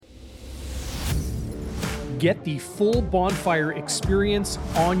Get the full Bonfire experience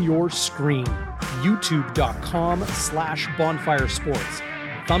on your screen. YouTube.com/Bonfire Sports.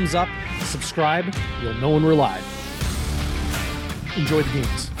 Thumbs up, subscribe, you'll know when we're live. Enjoy the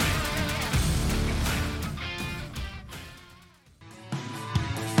games.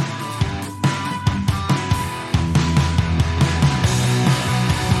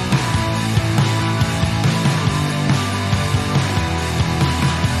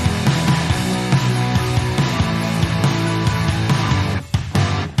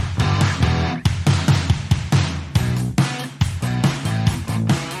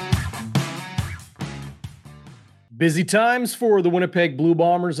 Busy times for the Winnipeg Blue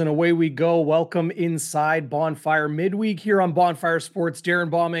Bombers, and away we go. Welcome inside Bonfire midweek here on Bonfire Sports. Darren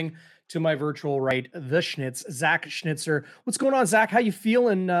Bombing to my virtual right, the Schnitz, Zach Schnitzer. What's going on, Zach? How you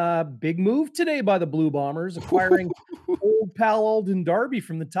feeling? Big move today by the Blue Bombers, acquiring old pal Alden Darby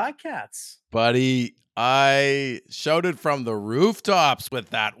from the Ticats. Buddy, I shouted from the rooftops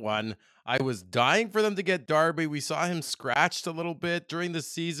with that one. I was dying for them to get Darby. We saw him scratched a little bit during the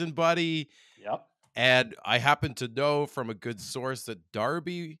season, buddy. Yep. And I happen to know from a good source that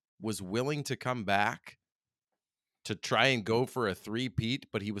Darby was willing to come back to try and go for a three-peat,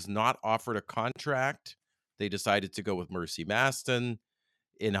 but he was not offered a contract. They decided to go with Mercy Maston.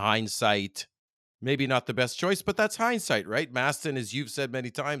 In hindsight, maybe not the best choice, but that's hindsight, right? Maston, as you've said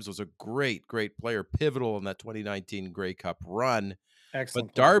many times, was a great, great player, pivotal in that 2019 Grey Cup run. Excellent.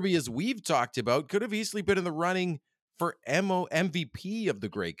 But Darby, as we've talked about, could have easily been in the running for MVP of the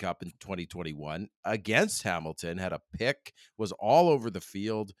Grey Cup in 2021 against Hamilton, had a pick, was all over the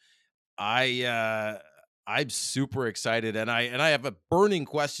field. I'm super excited, and I have a burning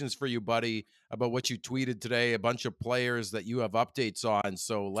questions for you, buddy, about what you tweeted today, a bunch of players that you have updates on.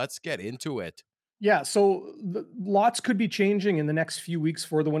 So let's get into it. Yeah, so lots could be changing in the next few weeks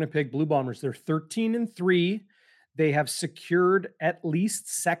for the Winnipeg Blue Bombers. They're 13-3. They have secured at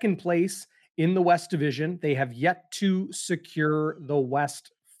least second place in the West Division. They have yet to secure the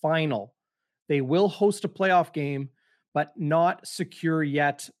West Final. They will host a playoff game, but not secure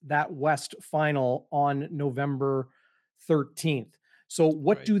yet that West Final on November 13th. So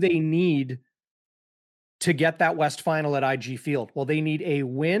what do they need to get that West Final at IG Field? Well, they need a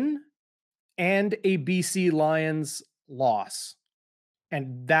win and a BC Lions loss,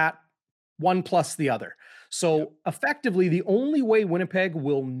 and that one plus the other. So effectively, the only way Winnipeg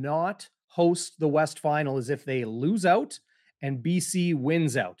will not host the West Final is if they lose out and BC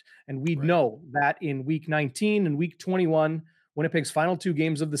wins out. And we know that in week 19 and week 21, Winnipeg's final two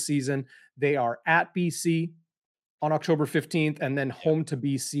games of the season, they are at BC on October 15th and then home to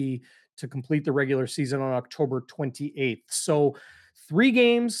BC to complete the regular season on October 28th. So 3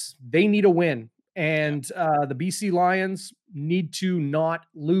 games, they need a win. And the BC Lions need to not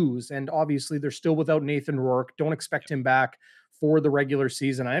lose. And obviously, they're still without Nathan Rourke. Don't expect him back for the regular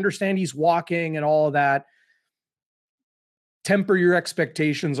season. I understand he's walking and all of that. Temper your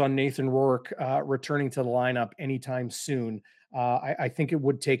expectations on Nathan Rourke returning to the lineup anytime soon. I think it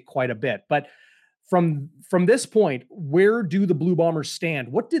would take quite a bit. But from this point, where do the Blue Bombers stand?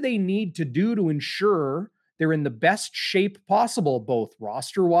 What do they need to do to ensure they're in the best shape possible, both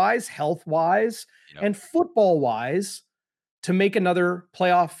roster-wise, health-wise, and football-wise, to make another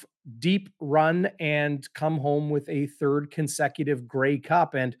playoff deep run and come home with a third consecutive Grey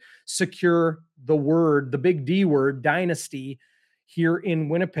Cup and secure the big D word, dynasty, here in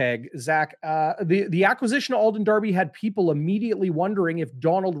Winnipeg? Zach, the acquisition of Alden Darby had people immediately wondering if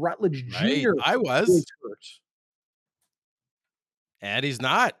Donald Rutledge Jr. I was hurt. And he's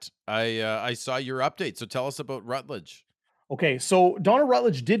not. I saw your update. So tell us about Rutledge. Okay, so Donald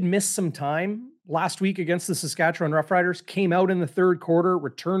Rutledge did miss some time last week against the Saskatchewan Roughriders, came out in the third quarter,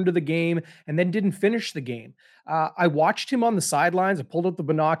 returned to the game, and then didn't finish the game. I watched him on the sidelines. I pulled out the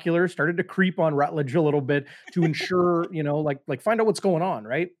binoculars, started to creep on Rutledge a little bit to ensure, like find out what's going on,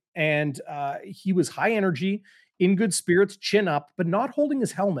 right? And he was high energy, in good spirits, chin up, but not holding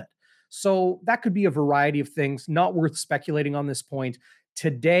his helmet. So that could be a variety of things, not worth speculating on this point.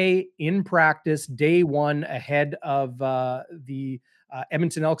 Today in practice, day one ahead of the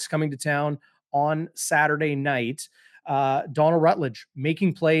Edmonton Elks coming to town on Saturday night, Donald Rutledge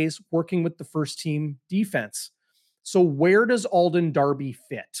making plays, working with the first team defense. So where does Alden Darby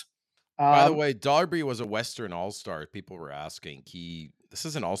fit? By the way, Darby was a Western All-Star. People were asking. This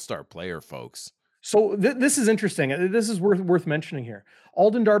is an All-Star player, folks. So this is interesting. This is worth mentioning here.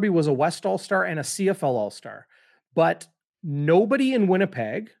 Alden Darby was a West All-Star and a CFL All-Star, but nobody in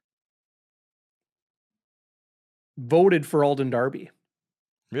Winnipeg voted for Alden Darby.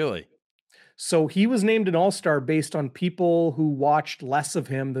 Really? So he was named an all-star based on people who watched less of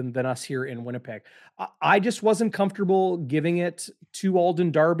him than us here in Winnipeg. I just wasn't comfortable giving it to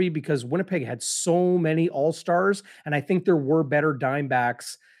Alden Darby because Winnipeg had so many all-stars, and I think there were better dime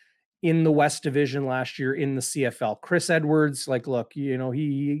backs in the West Division last year in the CFL. Chris Edwards, like, look,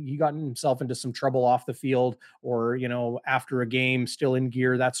 he got himself into some trouble off the field, or after a game, still in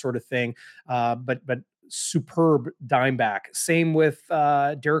gear, that sort of thing. But superb dime back. Same with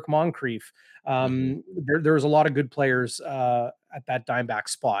Derek Moncrief. There's a lot of good players at that dime back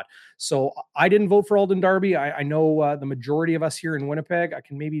spot. So I didn't vote for Alden Darby. I know the majority of us here in Winnipeg. I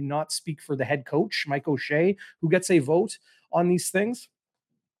can maybe not speak for the head coach, Mike O'Shea, who gets a vote on these things.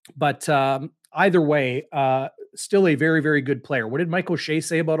 But either way, still a very, very good player. What did Mike O'Shea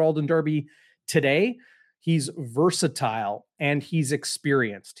say about Alden Darby today? He's versatile and he's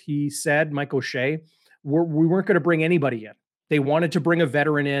experienced. He said, Mike O'Shea, we weren't going to bring anybody in. They wanted to bring a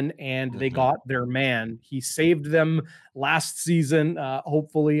veteran in, and they got their man. He saved them last season.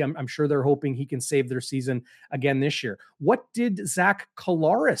 Hopefully, I'm sure they're hoping he can save their season again this year. What did Zach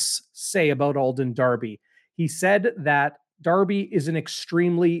Collaros say about Alden Darby? He said that Darby is an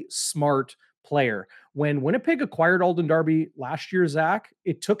extremely smart player. When Winnipeg acquired Alden Darby last year, Zach,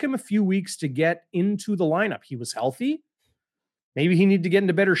 it took him a few weeks to get into the lineup. He was healthy. Maybe he needed to get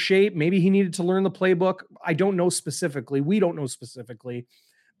into better shape. Maybe he needed to learn the playbook. I don't know specifically. We don't know specifically,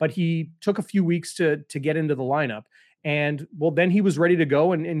 but he took a few weeks to get into the lineup. And well, then he was ready to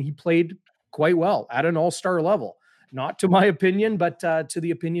go, and he played quite well at an all-star level. Not to my opinion, but to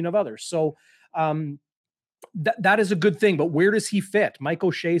the opinion of others. So that is a good thing. But where does he fit? Mike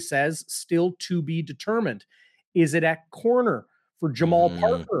O'Shea says still to be determined. Is it at corner for Jamal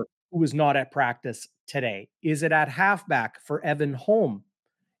Parker, who was not at practice today? Is it at halfback for Evan Holm?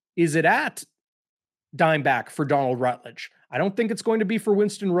 Is it at dime back for Donald Rutledge? I don't think it's going to be for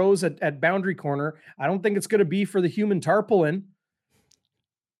Winston Rose at boundary corner. I don't think it's going to be for the human tarpaulin.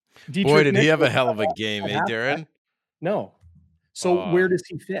 Boy, did he have a hell of a game, eh, Darren? No. So where does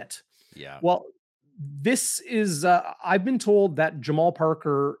he fit? Yeah. Well, this is, I've been told that Jamal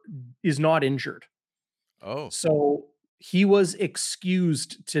Parker is not injured. Oh. So he was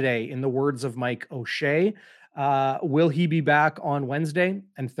excused today, in the words of Mike O'Shea. Will he be back on Wednesday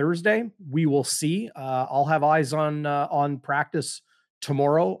and Thursday? We will see. I'll have eyes on practice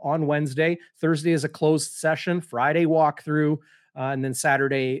tomorrow on Wednesday. Thursday is a closed session. Friday walkthrough, and then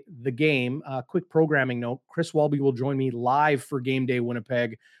Saturday the game. Quick programming note: Chris Walby will join me live for Game Day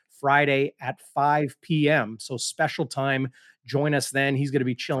Winnipeg Friday at 5 p.m. So special time. Join us then. He's going to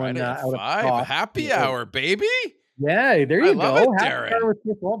be chilling Friday at out 5. Happy hour, baby. Yeah, there you love go. it, Happy Darren. hour with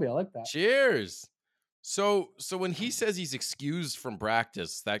Chris Walby. I like that. Cheers. So when he says he's excused from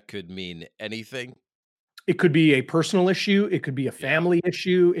practice, that could mean anything. It could be a personal issue. It could be a family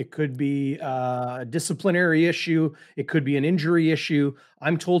issue. It could be a disciplinary issue. It could be an injury issue.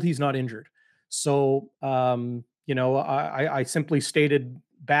 I'm told he's not injured. So, I simply stated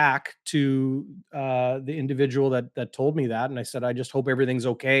back to the individual that told me that, and I said, I just hope everything's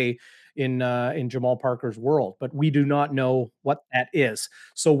okay in Jamal Parker's world. But we do not know what that is.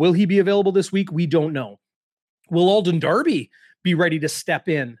 So will he be available this week? We don't know. Will Alden Darby be ready to step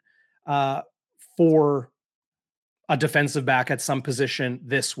in for a defensive back at some position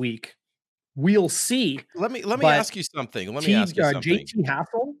this week? We'll see. Let me ask you something. JT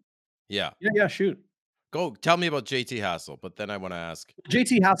Hassel? Yeah. Yeah, shoot. Go tell me about JT Hassel, but then I want to ask.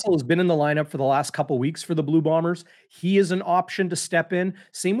 JT Hassel has been in the lineup for the last couple weeks for the Blue Bombers. He is an option to step in.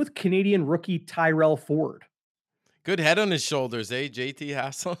 Same with Canadian rookie Tyrell Ford. Good head on his shoulders, eh, JT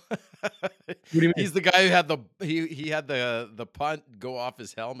Hassel? What do you mean? He's the guy who had the punt go off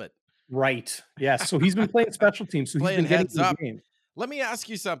his helmet. Right. Yes. So he's been playing special teams. So Playing he's been heads getting up. the game. Let me ask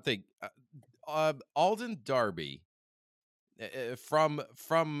you something. Alden Darby, from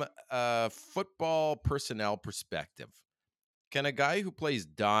a football personnel perspective, can a guy who plays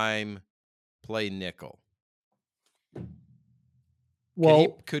dime play nickel?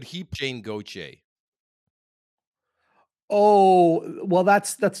 Well, could he Jane Gauthier? Oh, well,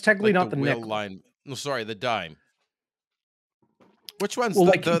 that's technically not the nickel line. No, sorry, the dime. Which one's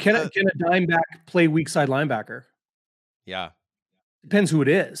can a dime back play weak side linebacker? Yeah, depends who it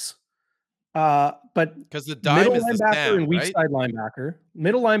is. But because the dime is the stand, and weak side linebacker.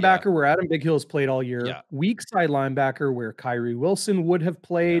 Middle linebacker where Adam Bighill's played all year. Yeah. Weak side linebacker where Kyrie Wilson would have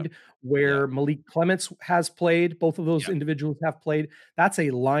played, where Malik Clements has played. Both of those individuals have played. That's a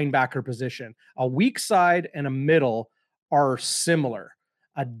linebacker position. A weak side and a middle are similar.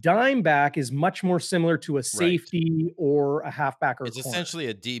 A dime back is much more similar to a Right. safety or a halfback or a It's corner. essentially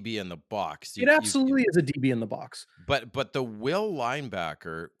a DB in the box. It absolutely is a DB in the box. But the will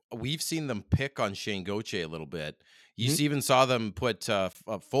linebacker, we've seen them pick on Shane Gauthier a little bit. Mhm. Even saw them put a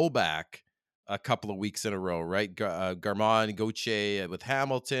fullback a couple of weeks in a row, right? Garmon Gauthier with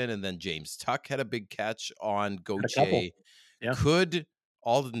Hamilton, and then James Tuck had a big catch on Had a couple. Gauthier. Yeah. Could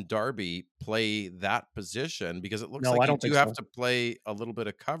Alden Darby play that position? Because it looks No, like I you don't do think have so. to play a little bit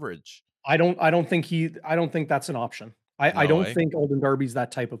of coverage. I don't think that's an option. I No, don't eh? think Alden Darby's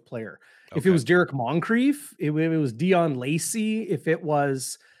that type of player. If it Okay. was Derek Moncrief, if it was Dion Lacey, if it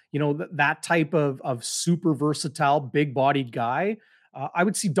was, that type of super versatile, big-bodied guy, I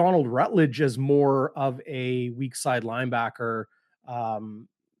would see Donald Rutledge as more of a weak side linebacker, um,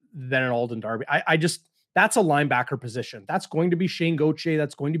 than an Alden Darby. I just that's a linebacker position. That's going to be Shane Gauthier,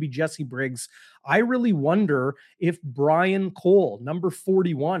 that's going to be Jesse Briggs. I really wonder if Brian Cole, number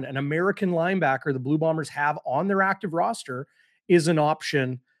 41, an American linebacker the Blue Bombers have on their active roster, is an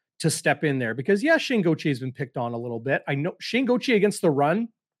option to step in there. Because, yeah, Shane Gauthier has been picked on a little bit. I know Shane Gauthier against the run,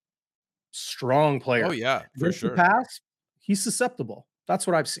 strong Oh player. yeah, for Against the sure. pass, he's susceptible. That's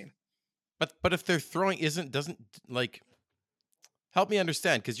what I've seen. But if they're throwing isn't doesn't like help me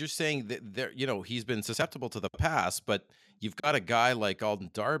understand, because you're saying that he's been susceptible to the pass, but you've got a guy like Alden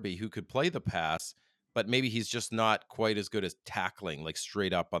Darby who could play the pass, but maybe he's just not quite as good as tackling, like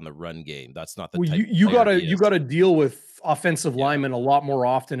straight up on the run game. That's not the Well, type you of you player he gotta you is. gotta deal with offensive Yeah. linemen a lot more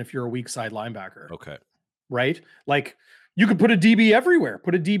often if you're a weak side linebacker. Okay. Right? Like, you could put a DB everywhere.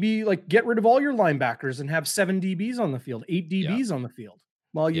 Put a DB, like, get rid of all your linebackers and have 7 DBs on the field, 8 Yeah. DBs on the field.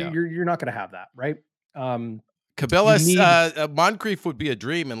 Well, Yeah. you're not gonna have that, right? Um, you Cabela's need Moncrief would be a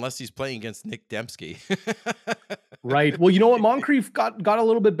dream unless he's playing against Nick Dembski. right. Well, you know what? Moncrief got a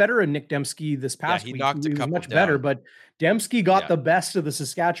little bit better in Nick Dembski this Yeah, past he week. knocked a He was couple much better, down. but Dembski got Yeah. the best of the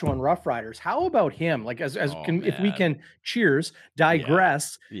Saskatchewan Roughriders. How about him? Like, as Oh can if we man. can cheers, Yeah.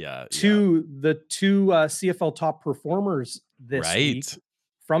 digress Yeah. Yeah. to the 2 CFL top performers this week Right.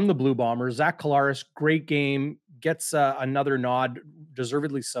 from the Blue Bombers. Zach Collaros, great game, gets another nod,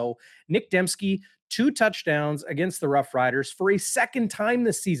 deservedly so. Nick Dembski, 2 touchdowns against the Rough Riders for a second time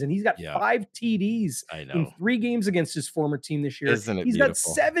this season. He's got Yeah. 5 TDs I in know. 3 games against his former team this year. Isn't it He's got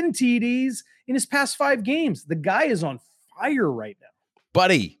beautiful? 7 TDs in his past 5 games. The guy is on fire right now.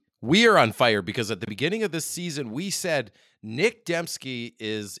 Buddy, we are on fire because at the beginning of this season, we said Nick Dembski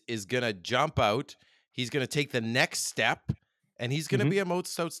is gonna jump out. He's gonna take the next step, and he's gonna Mhm. be a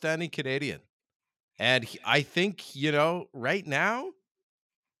most outstanding Canadian. And I think, right now,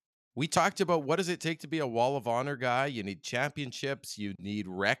 we talked about what does it take to be a Wall of Honor guy? You need championships, you need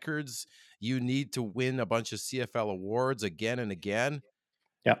records, you need to win a bunch of CFL awards again and again.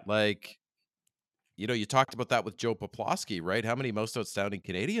 Yeah. Like, you talked about that with Joe Poplawski, right? How many most outstanding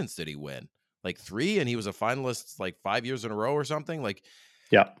Canadians did he win? Like 3, and he was a finalist like 5 years in a row or something. Like,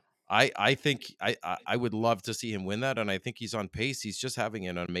 Yeah. I think I would love to see him win that, and I think he's on pace. He's just having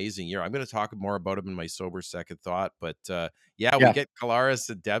an amazing year. I'm going to talk more about him in my sober second thought, but yeah, we Yeah. get Kolaris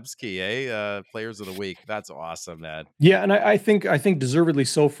and Dembski, players of the week. That's awesome, man. Yeah, and I think deservedly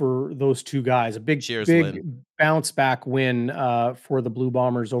so for those 2 guys. A big Cheers, big Lynn. bounce back win for the Blue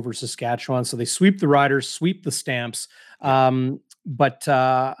Bombers over Saskatchewan. So they sweep the Riders, sweep the Stamps. Yeah. But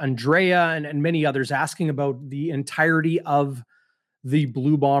Andrea and many others asking about the entirety of the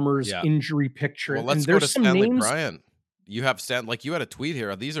Blue Bombers Yeah. injury picture. Well, And let's go to there's some Stanley names. Bryant. You have like you had a tweet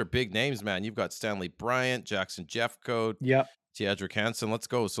here. These are big names, man. You've got Stanley Bryant, Jackson Jeffcoat, Yeah. Teodrick Hansen. Let's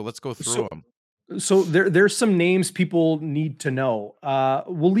go. So let's go through So them. so there's some names people need to know.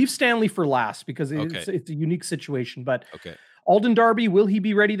 We'll leave Stanley for last because Okay. it's a unique situation, but Okay. Alden Darby, will he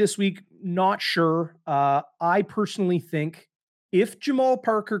be ready this week? Not sure. I personally think if Jamal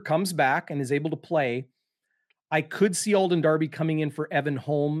Parker comes back and is able to play, I could see Alden Darby coming in for Evan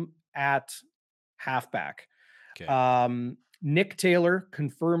Holm at halfback. Okay. Nick Taylor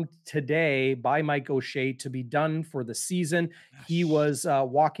confirmed today by Mike O'Shea to be done for the season. He was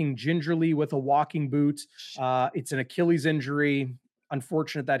walking gingerly with a walking boot. It's an Achilles injury.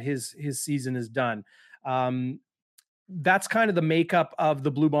 Unfortunate that his season is done. That's kind of the makeup of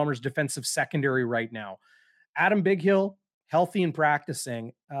the Blue Bombers defensive secondary right now. Adam Bighill, healthy and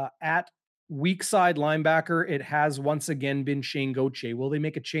practicing. At weak side linebacker, it has once again been Shane Gauthier. Will they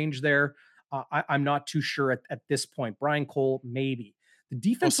make a change there? I'm not too sure at this point. Brian Cole, maybe. The Well,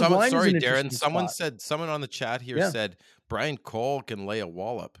 defensive line is sorry, an Darren. interesting spot. Someone on the chat here Yeah. said Brian Cole can lay a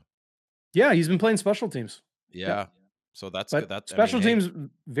wallop. Yeah, he's been playing special teams. Yeah. So that's good. But That I mean, special hey, teams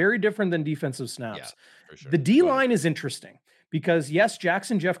very different than defensive yeah, snaps. for sure. The D Go ahead. line is interesting because yes,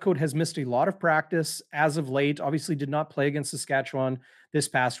 Jackson Jeffcoat has missed a lot of practice as of late. Obviously, did not play against Saskatchewan this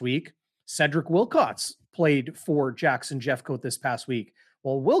past week. Cedric Wilcox played for Jackson Jeffcoat this past week.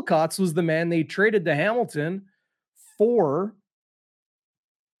 Well, Wilcox was the man they traded to Hamilton for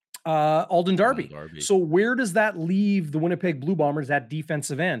Alden Darby. So where does that leave the Winnipeg Blue Bombers at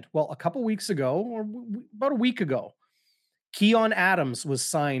defensive end? Well, a couple weeks ago, or about a week ago, Keon Adams was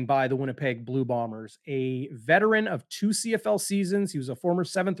signed by the Winnipeg Blue Bombers, a veteran of 2 CFL seasons. He was a former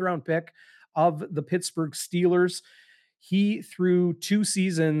 7th-round pick of the Pittsburgh Steelers. He, through 2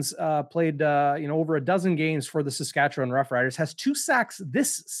 seasons, played over a dozen games for the Saskatchewan Roughriders, has 2 sacks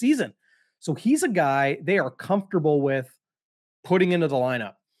this season. So he's a guy they are comfortable with putting into the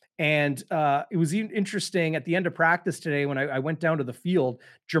lineup. And it was interesting at the end of practice today when I went down to the field,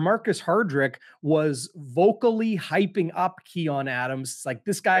 Jamarcus Hardrick was vocally hyping up Keon Adams. It's like,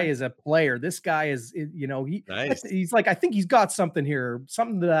 this guy is a player. This guy is, Nice. He's like, I think he's got something here,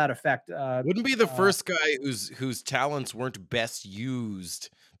 something to that effect. Wouldn't be the first guy whose talents weren't best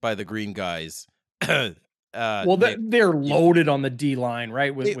used by the Green guys. Well, they're loaded on the D line,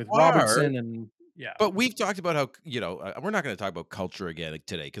 right? With Robertson and yeah. But we've talked about how, we're not going to talk about culture again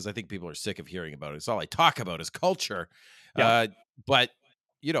today because I think people are sick of hearing about it. It's all I talk about is culture. Yeah. But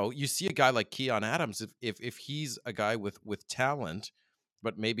you see a guy like Keon Adams, if he's a guy with talent,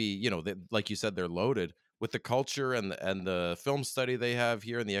 but maybe, like you said, they're loaded with the culture and the film study they have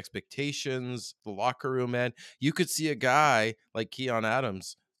here and the expectations, the locker room, man, you could see a guy like Keon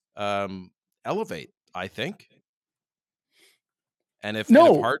Adams elevate, I think. And if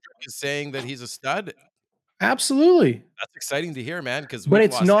Hardrick is saying that he's a stud, absolutely, that's exciting to hear, man. But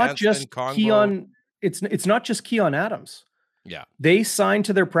it's not just Keon. It's not just Keon Adams. Yeah, they signed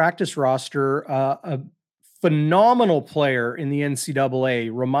to their practice roster a phenomenal player in the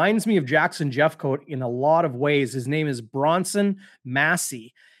NCAA. Reminds me of Jackson Jeffcoat in a lot of ways. His name is Bronson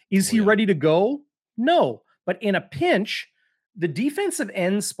Massey. Is he ready to go? No, but in a pinch, the defensive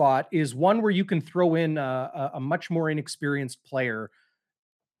end spot is one where you can throw in a much more inexperienced player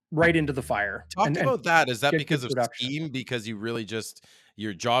right into the fire. Talk about that. Is that because of scheme? Because you really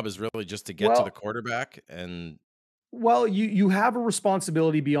your job is really just to get to the quarterback and. Well, you have a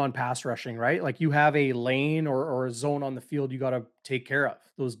responsibility beyond pass rushing, right? Like you have a lane or a zone on the field you got to take care of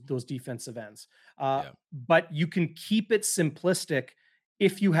those defensive ends. But you can keep it simplistic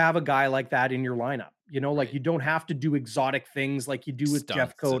if you have a guy like that in your lineup. Like you don't have to do exotic things like you do with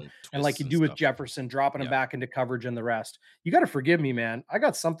Jeffcoat and like you do with Jefferson, dropping him back into coverage and the rest. You got to forgive me, man. I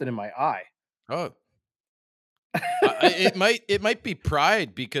got something in my eye. Oh. It might be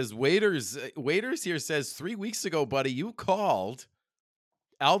pride because Waiters here says 3 weeks ago, buddy, you called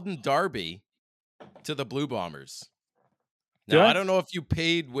Alden Darby to the Blue Bombers. Now, I don't know if you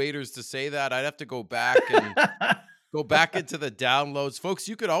paid Waiters to say that. I'd have to go back and go back into the downloads. Folks,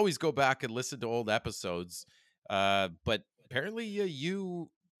 you could always go back and listen to old episodes. But apparently you've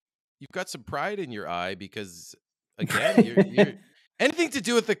got some pride in your eye because, again, you're anything to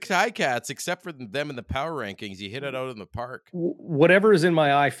do with the Ticats, except for them in the power rankings, you hit it out in the park. Whatever is in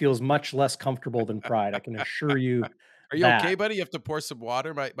my eye feels much less comfortable than pride. I can assure you. Are you okay, buddy? You have to pour some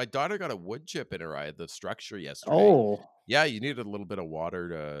water. My daughter got a wood chip in her eye, the structure yesterday. Oh. Yeah, you needed a little bit of water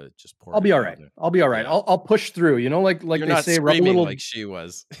to just pour. I'll be all right. I'll be all right. Yeah. I'll push through. Like you're they say, rub a little like she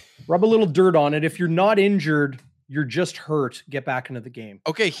was. Rub a little dirt on it. If you're not injured, you're just hurt. Get back into the game.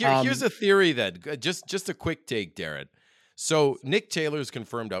 Okay, here's a theory then. Just a quick take, Darren. So Nick Taylor's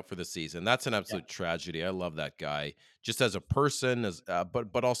confirmed out for the season. That's an absolute tragedy. I love that guy, just as a person,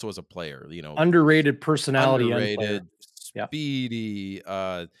 but also as a player. Underrated personality, underrated, speedy,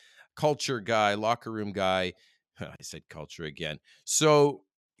 culture guy, locker room guy. I said culture again. So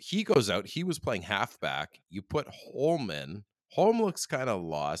he goes out. He was playing halfback. You put Holm looks kind of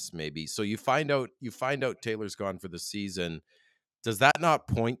lost, maybe. So you find out Taylor's gone for the season. Does that not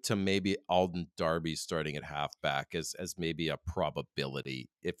point to maybe Alden Darby starting at halfback as maybe a probability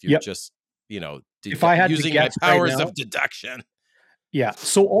if you're just, if I had using my powers of deduction? Yeah.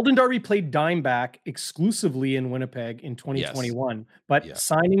 So Alden Darby played dime back exclusively in Winnipeg in 2021, but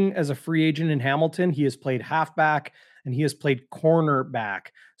signing as a free agent in Hamilton, he has played halfback and he has played cornerback.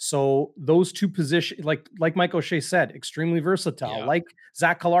 So those two positions, like Mike O'Shea said, extremely versatile. Yeah. Like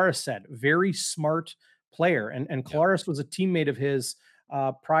Zach Collaros said, very smart player. And Collaros was a teammate of his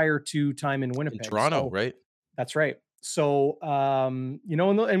prior to time in Winnipeg. In Toronto, right? That's right. So, and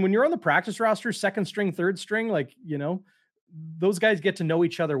when you're on the practice roster, second string, third string, those guys get to know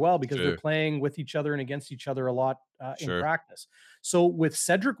each other well because they're playing with each other and against each other a lot in practice. So with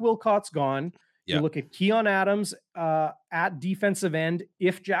Cedric Wilcox gone, You Yeah. look at Keon Adams at defensive end.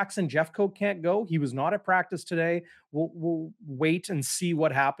 If Jackson Jeffcoat can't go, he was not at practice today. We'll wait and see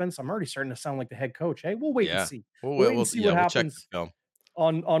what happens. I'm already starting to sound like the head coach. Hey, we'll wait and Yeah. see. Well, We'll wait and see what we'll check the happens film.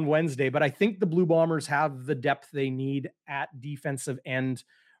 on Wednesday. But I think the Blue Bombers have the depth they need at defensive end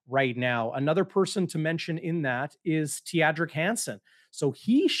right now. Another person to mention in that is Teodric Hansen. So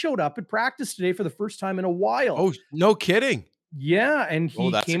he showed up at practice today for the first time in a while. Oh, no kidding. Yeah, and Oh,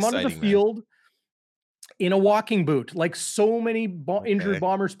 he that's came onto the exciting, man. field in a walking boot, like so many injured Okay.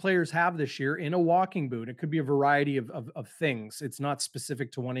 Bombers players have this year, in a walking boot. It could be a variety of things. It's not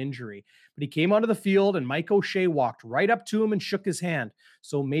specific to one injury. But he came onto the field, and Mike O'Shea walked right up to him and shook his hand.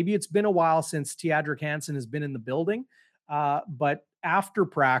 So maybe it's been a while since Teodric Hansen has been in the building. But after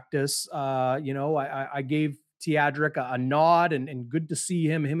practice, I gave Teodric a nod, and good to see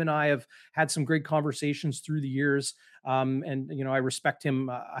him. Him and I have had some great conversations through the years. I respect him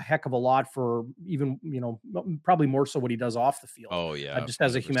a heck of a lot for even, probably more so what he does off the field, Oh, yeah, just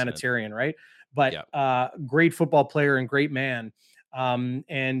as a 100%. humanitarian, right? But Yeah. great football player and great man.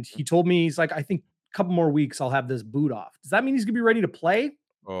 And he told me, he's like, I think a couple more weeks I'll have this boot off. Does that mean he's gonna be ready to play?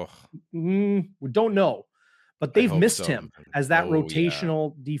 Oh, We don't know, but I they've hope missed so, him man. as that Oh, yeah.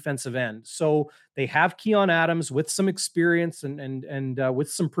 rotational defensive end. So they have Keon Adams with some experience and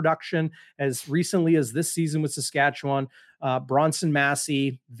with some production as recently as this season with Saskatchewan. Bronson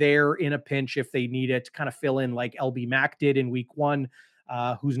Massey there in a pinch if they need it to kind of fill in like LB Mack did in week one,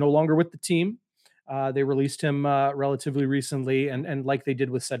 who's no longer with the team. They released him relatively recently, and like they did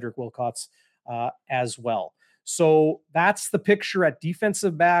with Cedric Wilcox as well. So that's the picture at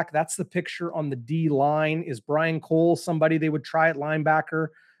defensive back. That's the picture on the D line. Is Brian Cole somebody they would try at linebacker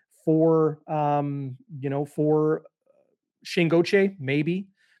for Shane Gauthier? Maybe,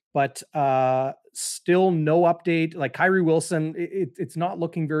 but still no update. Like Kyrie Wilson, it's not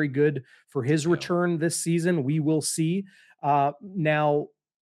looking very good for his No. return this season. We will see. Now,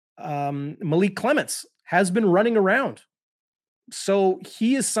 Malik Clements has been running around. So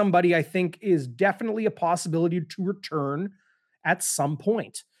he is somebody I think is definitely a possibility to return at some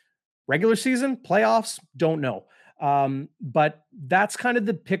point. Regular season, playoffs, don't know. But that's kind of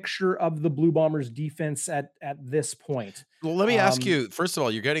the picture of the Blue Bombers defense at this point. Well, let me ask Um, you, first of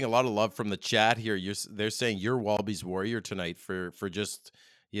all, you're getting a lot of love from the chat here. They're saying you're Walby's warrior tonight for just,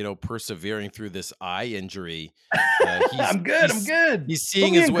 persevering through this eye injury. He's I'm good. I'm good. he's Fill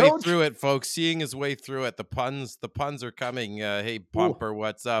seeing me his in, way coach. through it, folks. Seeing his way through it. The puns are coming. Hey, Ooh, Pumper,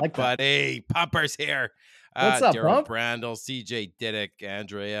 what's up? like that. But hey, Pumper's here. What's up, Daryl Bump? Brandel, CJ Diddick,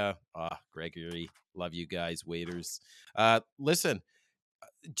 Andrea, Gregory. Love you guys, waiters. Listen,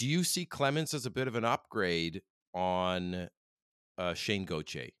 do you see Clemens as a bit of an upgrade on Shane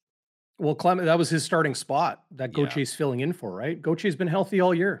Gauthier? Well, Clement, that was his starting spot that Yeah. Gautier's filling in for, right? Gautier's been healthy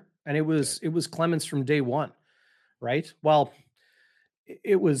all year, and it Okay. was Clements from day one, right? Well,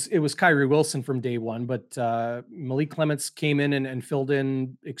 it was Kyrie Wilson from day one, but Malik Clements came in and filled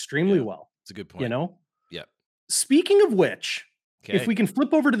in extremely Yeah. well. It's a good You point. know. Yeah. Speaking of which, if Okay. we can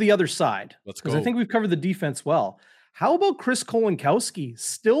flip over to the other side, Let's because I go. think we've covered the defense well. How about Chris Kolinkowski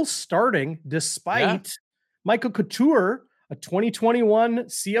still starting despite Michael Couture, a 2021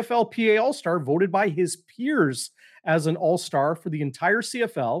 CFLPA All-Star, voted by his peers as an All-Star for the entire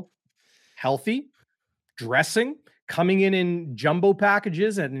CFL, healthy, dressing, coming in jumbo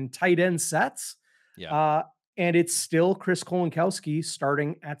packages and in tight end sets. Yeah. And it's still Chris Kolinkowski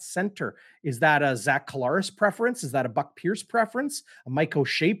starting at center. Is that a Zach Collaros preference? Is that a Buck Pierce preference? A Mike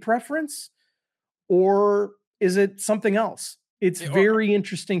O'Shea preference? Or is it something else? It's very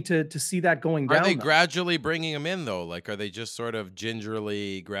interesting to see that going Are down. they though. gradually bringing him in though? Like, are they just sort of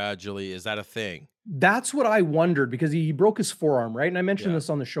gingerly, gradually? Is that a thing? That's what I wondered because he broke his forearm, right? And I mentioned Yeah. this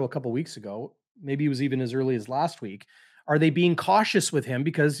on the show a couple weeks ago. Maybe it was even as early as last week. Are they being cautious with him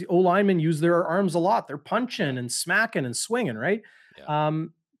because O linemen use their arms a lot? They're punching and smacking and swinging, right? Yeah.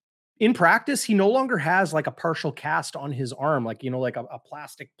 In practice, he no longer has like a partial cast on his arm, like like a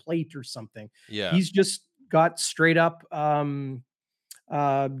plastic plate or something. Yeah. He's just got straight up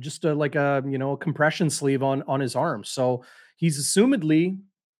just like a a compression sleeve on his arm. So he's assumedly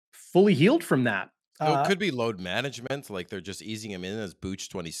fully healed from that. So it could be load management, like they're just easing him in, as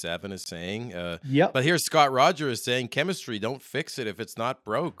Booch27 is saying. Yep. But here Scott Roger is saying chemistry, don't fix it if it's not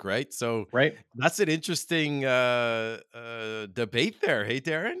broke, right? So Right. that's an interesting debate there. Hey,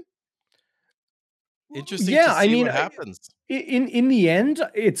 Darren? Interesting Yeah, to I see mean, what happens. in the end,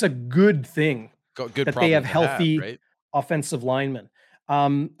 it's a good thing Good that they have problem to have, healthy right? offensive linemen.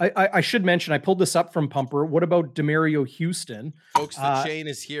 I should mention, I pulled this up from Pumper. What about Demario Houston? Folks, the chain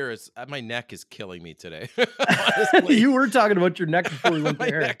is here. My neck is killing me today. Honestly, You were talking about your neck before we went my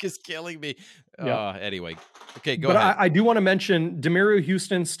to air. neck is killing me. Yeah. Anyway, okay, go But ahead. I do want to mention Demario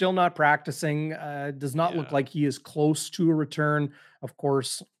Houston still not practicing. Does not look Yeah. like he is close to a return. Of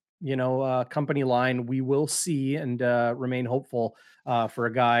course, company line, we will see and remain hopeful for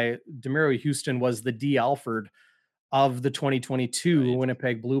a guy. Demario Houston was the D. Alford of the 2022 Right.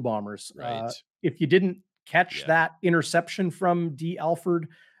 Winnipeg Blue Bombers. Right. If you didn't catch Yeah. that interception from D. Alford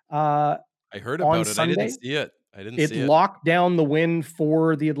uh, I heard on about it. I didn't Sunday, see it. I didn't it see it. locked down the win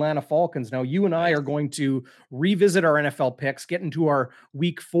for the Atlanta Falcons. Now, you and I Nice. are going to revisit our NFL picks, get into our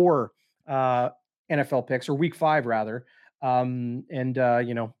week 4 NFL picks, or week 5 rather. Obviously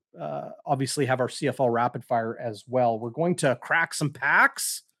have our CFL rapid fire as well. We're going to crack some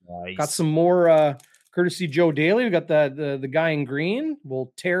packs. Nice. Got some more courtesy Joe Daly. We got the guy in green.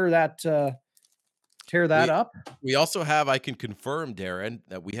 We'll tear that up. We also have, I can confirm, Darren,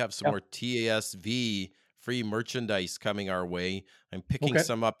 that we have some Yep. more TASV free merchandise coming our way. I'm picking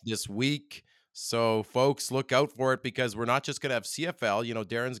some up this week. So, folks, look out for it, because we're not just going to have CFL.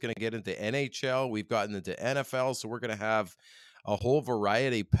 Darren's going to get into NHL. We've gotten into NFL. So we're going to have a whole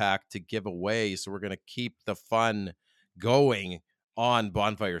variety pack to give away. So we're going to keep the fun going on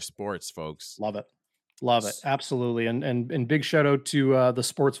Bonfire Sports, folks. Love it. Love it. Absolutely. And big shout out to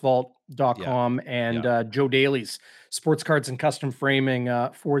thesportsvault.com and Joe Daly's Sports Cards and Custom Framing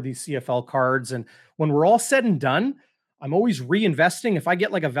for these CFL cards. And when we're all said and done, I'm always reinvesting. If I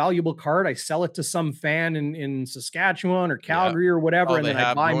get like a valuable card, I sell it to some fan in Saskatchewan or Calgary or whatever, and then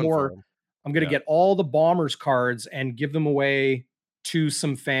I buy more. I'm going to get all the Bombers cards and give them away to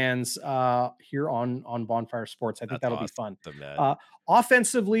some fans here on Bonfire Sports. I think that'll be fun.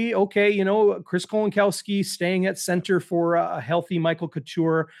 Offensively, okay, Chris Kolinkowski staying at center for a healthy Michael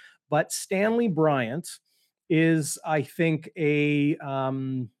Couture, but Stanley Bryant is, I think, a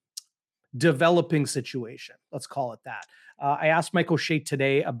developing situation. Let's call it that. I asked Mike O'Shea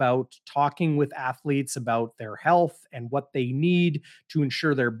today about talking with athletes about their health and what they need to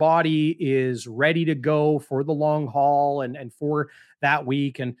ensure their body is ready to go for the long haul and for that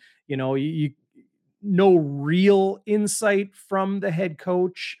week. And, no real insight from the head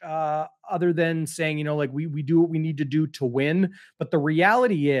coach other than saying, we do what we need to do to win. But the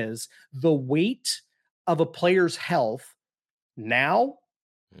reality is the weight of a player's health now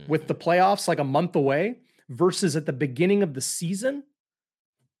with the playoffs like a month away versus at the beginning of the season,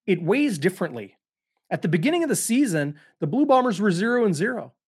 it weighs differently. At the beginning of the season, the Blue Bombers were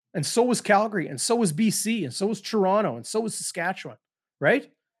 0-0. And so was Calgary, and so was BC, and so was Toronto, and so was Saskatchewan, right?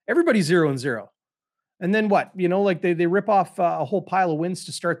 Everybody's 0-0. And then what? They rip off a whole pile of wins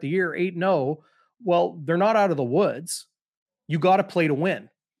to start the year, 8-0. Well, they're not out of the woods. You got to play to win.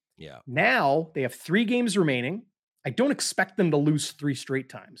 Yeah. Now they have 3 games remaining. I don't expect them to lose 3 straight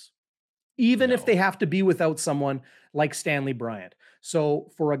times, even if they have to be without someone like Stanley Bryant.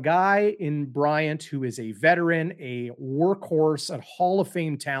 So for a guy in Bryant who is a veteran, a workhorse, a Hall of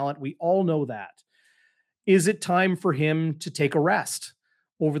Fame talent, we all know that. Is it time for him to take a rest?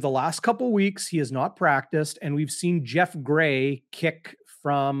 Over the last couple of weeks, he has not practiced, and we've seen Jeff Gray kick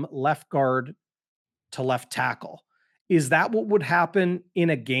from left guard to left tackle. Is that what would happen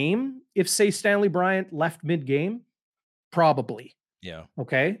in a game if, say, Stanley Bryant left mid-game? Probably. Yeah.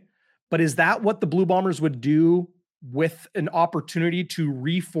 Okay. But is that what the Blue Bombers would do with an opportunity to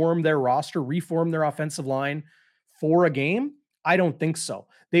reform their roster, reform their offensive line for a game? I don't think so.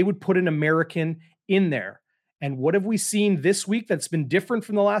 They would put an American in there. And what have we seen this week that's been different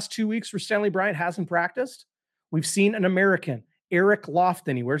from the last 2 weeks where Stanley Bryant hasn't practiced? We've seen an American, Eric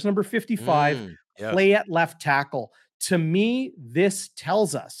Lofton. He wears number 55, play at left tackle. To me, this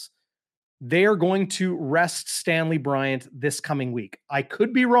tells us they are going to rest Stanley Bryant this coming week. I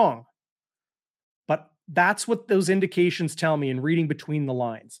could be wrong, but that's what those indications tell me in reading between the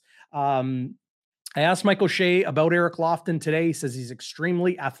lines. I asked Mike O'Shea about Eric Lofton today. He says he's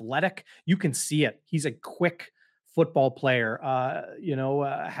extremely athletic. You can see it. He's a quick football player,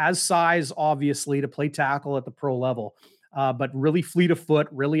 has size, obviously, to play tackle at the pro level, but really fleet of foot,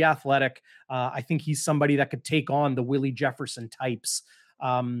 really athletic. I think he's somebody that could take on the Willie Jefferson types,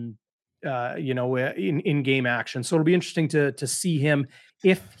 in game action. So it'll be interesting to see him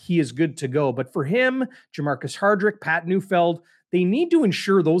if he is good to go. But for him, Jamarcus Hardrick, Pat Neufeld, they need to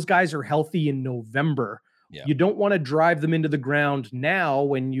ensure those guys are healthy in November. Yeah. You don't want to drive them into the ground now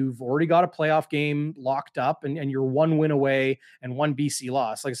when you've already got a playoff game locked up and you're 1 win away and 1 BC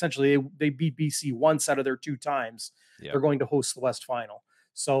loss. Like essentially they beat BC once out of their 2 times. Yeah. They're going to host the West Final.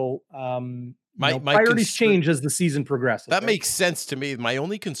 So, My priorities concern change as the season progresses, that right? makes sense to me. My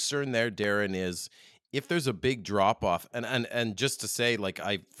only concern there, Darren, is if there's a big drop off, and just to say, like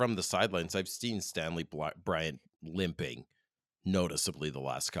I from the sidelines, I've seen Bryant limping noticeably the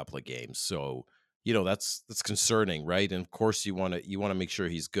last couple of games. So, that's concerning, right? And of course you want to make sure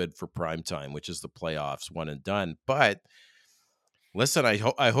he's good for prime time, which is the playoffs, one and done. But listen, I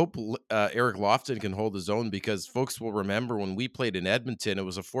hope Eric Lofton can hold his own, because folks will remember when we played in Edmonton, it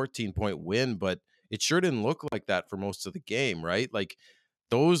was a 14-point win, but it sure didn't look like that for most of the game, right? Like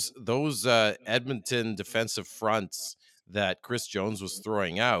those Edmonton defensive fronts that Chris Jones was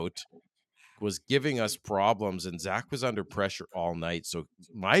throwing out was giving us problems, and Zach was under pressure all night. So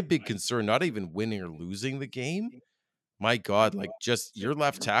my big concern, not even winning or losing the game, my God, like just your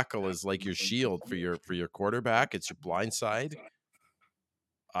left tackle is like your shield for your quarterback. It's your blind side.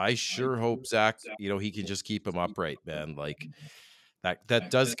 I sure hope Zach, he can just keep him upright, man. Like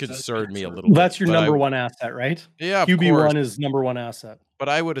that does concern me a little bit. That's your But number one asset, right? yeah, of course. QB1 is number one asset. But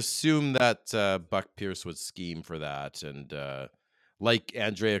I would assume that Buck Pierce would scheme for that. And like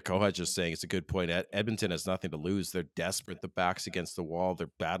Andrea Kohut just saying, it's a good point. Edmonton has nothing to lose. They're desperate. The back's against the wall.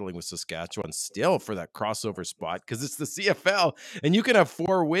 They're battling with Saskatchewan still for that crossover spot, because it's the CFL. And you can have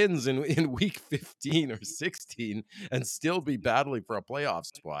 4 wins in week 15 or 16 and still be battling for a playoff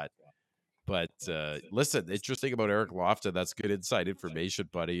spot. But listen, interesting about Eric Lofton. That's good inside information,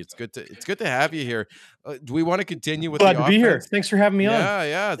 buddy. It's good to have you here. Do we want to continue with Glad the to be here. offense? Thanks for having me on.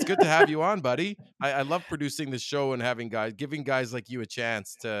 Yeah, it's good to have you on, buddy. I love producing this show and giving guys like you a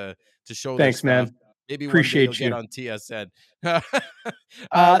chance to show their Thanks, stuff. man. Maybe Appreciate one day you'll you. get on TSN.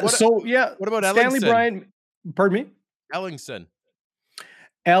 What about Stanley Ellingson? Bryant, pardon me? Ellingson.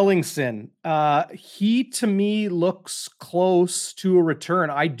 He to me looks close to a return.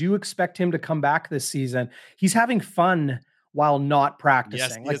 I do expect him to come back this season. He's having fun while not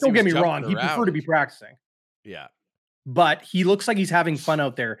practicing. Yes, Don't he get was me wrong, jumping he'd prefer to be around. practicing. Yeah. But he looks like he's having fun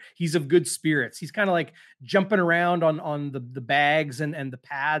out there. He's of good spirits. He's kind of like jumping around on the bags and the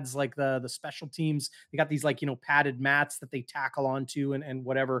pads, like the special teams. They got these padded mats that they tackle onto and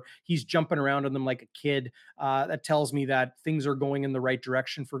whatever. He's jumping around on them like a kid. That tells me that things are going in the right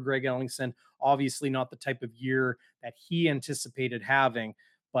direction for Greg Ellingson. Obviously not the type of year that he anticipated having,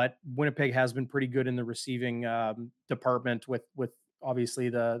 but Winnipeg has been pretty good in the receiving department with obviously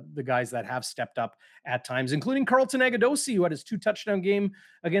the guys that have stepped up at times, including Carlton Agudosi, who had his 2 touchdown game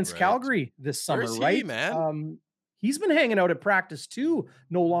against Calgary this summer. Where's right, he, man? He's been hanging out at practice too,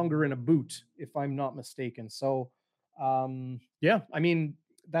 no longer in a boot, if I'm not mistaken. So, yeah, I mean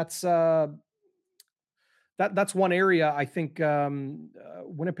that's one area I think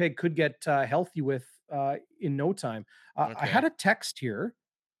Winnipeg could get healthy with in no time. I had a text here,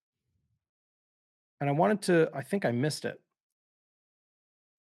 and I think I missed it.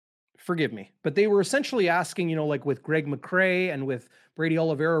 Forgive me, but they were essentially asking, like with Greg McCrae and with Brady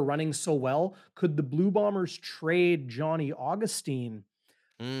Oliveira running so well, could the Blue Bombers trade Johnny Augustine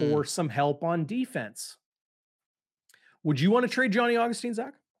for some help on defense? Would you want to trade Johnny Augustine,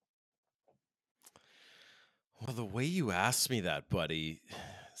 Zach? Well, the way you asked me that, buddy,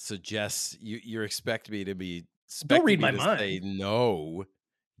 suggests you're expecting me to be Don't read my mind. Say no,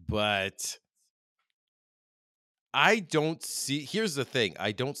 but here's the thing.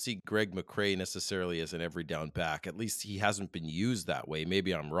 I don't see Greg McCrae necessarily as an every down back. At least he hasn't been used that way.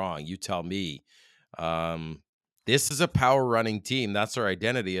 Maybe I'm wrong. You tell me. This is a power running team. That's our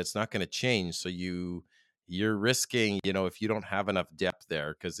identity. It's not going to change. So you're risking, if you don't have enough depth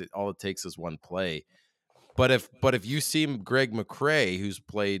there, because all it takes is one play. But if you see Greg McCrae, who's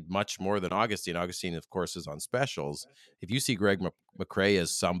played much more than Augustine, of course, is on specials. If you see Greg McCrae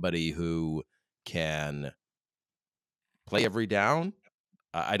as somebody who can play every down,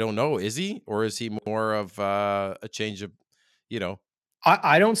 I don't know. Is he, or is he more of a change of,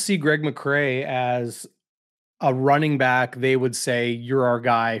 I don't see Greg McCrae as a running back. They would say you're our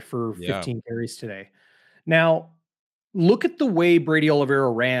guy for 15 carries today. Now, look at the way Brady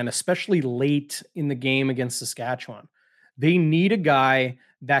Oliveira ran, especially late in the game against Saskatchewan. They need a guy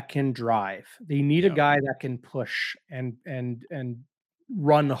that can drive. They need a guy that can push and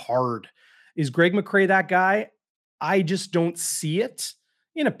run hard. Is Greg McCrae that guy? I just don't see it.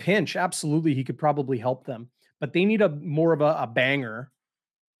 In a pinch, absolutely, he could probably help them, but they need more of a banger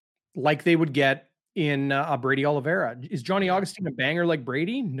like they would get in Brady Oliveira. Is Johnny Augustine a banger like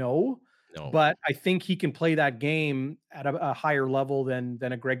Brady? No. But I think he can play that game at a higher level than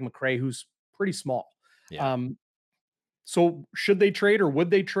a Greg McCrae, who's pretty small. Yeah. So should they trade, or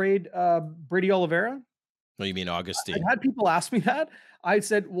would they trade Brady Oliveira? No, you mean Augustine? I've had people ask me that. I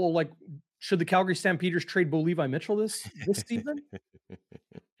said, well, should the Calgary Stampeders trade Bo Levi Mitchell this season?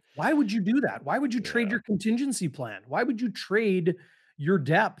 Why would you do that? Why would you trade Yeah. your contingency plan? Why would you trade your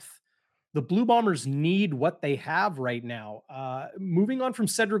depth? The Blue Bombers need what they have right now. Moving on from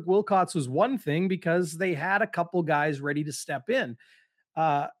Cedric Wilcox was one thing because they had a couple guys ready to step in.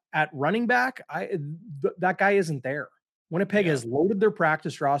 At running back, that guy isn't there. Winnipeg Yeah. has loaded their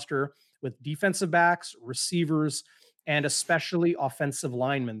practice roster with defensive backs, receivers, and especially offensive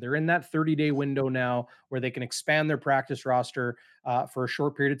linemen. They're in that 30-day window now where they can expand their practice roster for a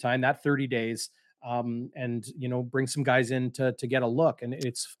short period of time, that 30 days, and bring some guys in to get a look. And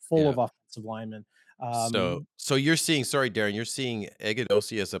it's full Yeah. of offensive linemen. So you're seeing, sorry, Darren, you're seeing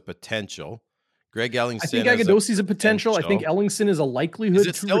Agudosi as a potential, Greg I think Ellingson as a Agadosi's a potential. I think potential. Ellingson is a Is likelihood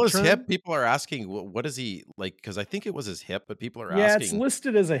it to still his hip? return. People are asking, what is he like? Because I think it was his hip, but people are Yeah, it's asking,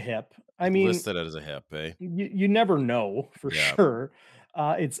 listed as a hip. I it's mean, listed as a hip, eh? you never know for Yeah, sure.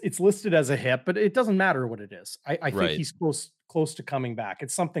 It's listed as a hip, but it doesn't matter what it is. I think right. he's close to coming back.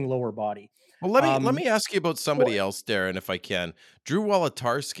 It's something lower body. Well, let Um, me ask you about well, somebody else, Darren, if I can. Drew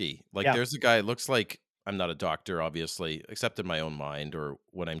Wolodarski. Like, yeah, there's a guy. It looks like I'm not a doctor, obviously, except in my own mind or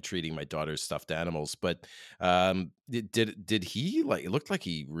when I'm treating my daughter's stuffed animals. But did he like? It looked like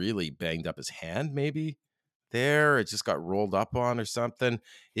he really banged up his hand, maybe there. It just got rolled up on or something. I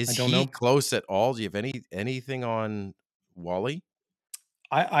Is don't he know. close at all? Do you have anything on Wally?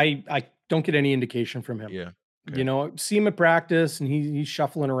 I don't get any indication from him. Yeah. Okay. See him at practice and he's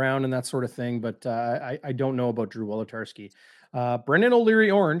shuffling around and that sort of thing, but I don't know about Drew Wolodarski. Brendan O'Leary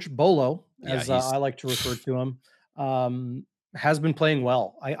Orange, Bolo, Yeah, as he's I like to refer to him, has been playing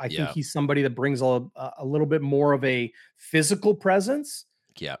well. I think yeah, he's somebody that brings a little bit more of a physical presence,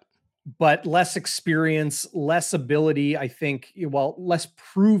 yeah, but less experience, less ability. I think, well, less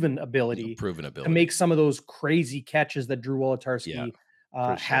proven ability proven to ability. make some of those crazy catches that Drew Yeah, Wolodarski for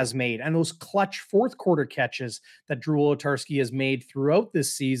sure. has made, and those clutch fourth quarter catches that Drew Wolodarski has made throughout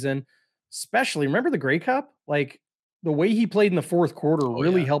this season. Especially, remember the Grey Cup? Like the way he played in the fourth quarter Oh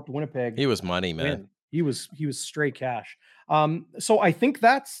really yeah, helped Winnipeg he was money, man. win. He was straight cash. So I think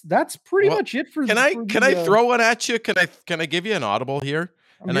that's pretty Well, much it for can I the. throw one at you? Can I give you an audible here?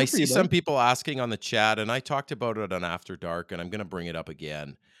 I'm And I here for see you, some buddy. people asking on the chat, and I talked about it on After Dark, and I'm gonna bring it up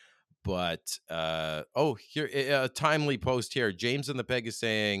again. But oh, here a timely post here. James in the Peg is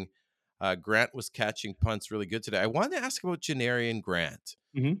saying Grant was catching punts really good today. I wanted to ask about Janarian Grant.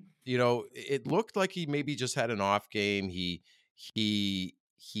 Mhm. It looked like he maybe just had an off game. He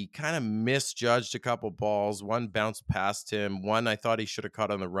kind of misjudged a couple balls. One bounced past him. One I thought he should have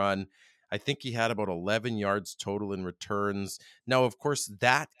caught on the run. I think he had about 11 yards total in returns. Now, of course,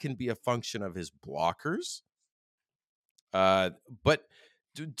 that can be a function of his blockers. But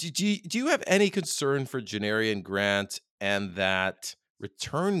do you have any concern for Janarian Grant and that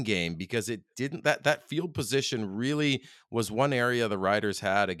return game, because it didn't that field position really was one area the Riders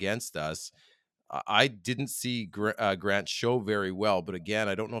had against us. I didn't see Grant show very well, but again,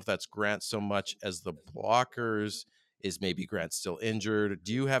 I don't know if that's Grant so much as the blockers. Is maybe Grant still injured?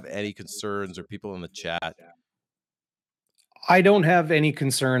 Do you have any concerns, or people in the chat? I don't have any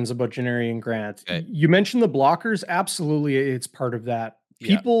concerns about Janarian Grant. Okay. You mentioned the blockers. Absolutely, it's part of that.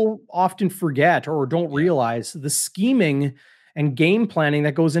 Yeah, People often forget or don't yeah, realize the scheming and game planning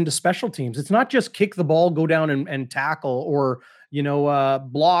that goes into special teams. It's not just kick the ball, go down and tackle, or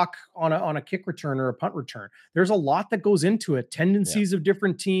block on a kick return or a punt return. There's a lot that goes into it. yeah. Tendencies of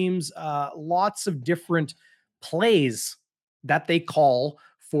different teams, lots of different plays that they call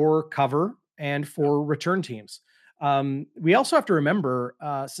for cover and for return teams. We also have to remember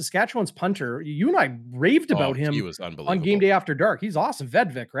Saskatchewan's punter. You and I raved Oh, about he him was on Game unbelievable. Day After Dark. He's awesome,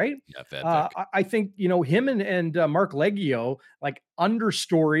 Vedvik, right? Yeah, Vedvik. I think him and Mark Leggio, like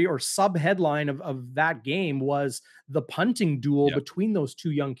understory or sub headline of that game was the punting duel Yeah. between those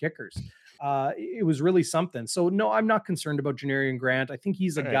two young kickers. It was really something. So no, I'm not concerned about Janarian Grant. I think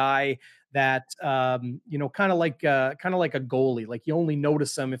he's a All right. guy that kind of like a goalie. Like you only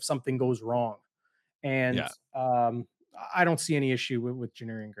notice him if something goes wrong, and Yeah. I don't see any issue with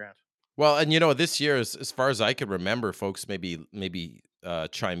Janarian Grant. Well, and this year, as far as I can remember, folks, maybe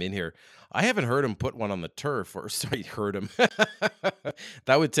chime in here. I haven't heard him put one on the turf, or sorry, heard him.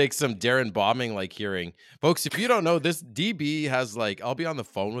 That would take some Darren bombing like hearing, folks. If you don't know, this DB has like, I'll be on the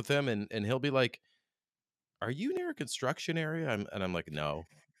phone with him, and he'll be like, "Are you near a construction area?" And I'm like, "No,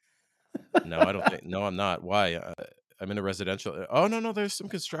 no, I don't think. No, I'm not. Why? I'm in a residential. Oh no, there's some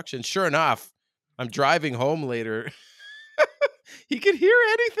construction. Sure enough, I'm driving home later." He can hear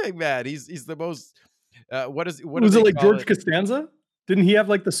anything, man. He's the most. What do Was it they like call George it? Costanza? Didn't he have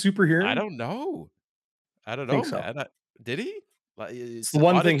like the super I hearing? don't know. I don't I think know, so. man. Did he? Like, It's it's the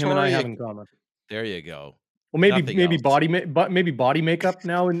one thing him and I auditory. have in common. There you go. Well, Nothing else. maybe body makeup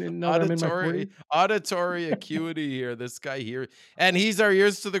now, and now that I'm in my Auditory 40s. auditory acuity here. This guy here, and he's our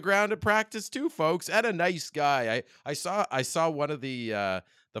ears to the ground at practice too, folks. And a nice guy. I saw one of the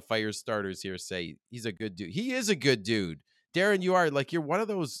fire starters here say he's a good dude. He is a good dude. Darren, you are like you're one of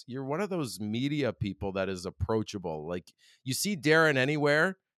those media people that is approachable. Like you see Darren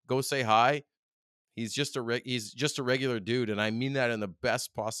anywhere, go say hi. He's just a regular dude, and I mean that in the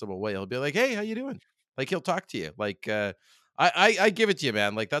best possible way. He'll be like, "Hey, how you doing?" Like he'll talk to you. Like I give it to you,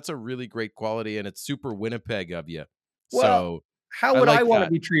 man. Like that's a really great quality, and it's super Winnipeg of you. Well, So how I would I like wanna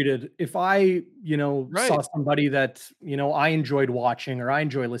that. be treated if I, saw Right. somebody that, I enjoyed watching or I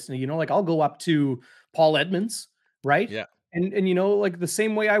enjoy listening, like, I'll go up to Paul Edmonds, right? Yeah. And, like, the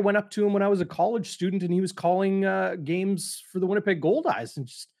same way I went up to him when I was a college student and he was calling, games for the Winnipeg Goldeyes, and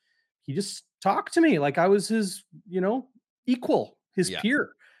he just talked to me like I was his, equal, his Yeah.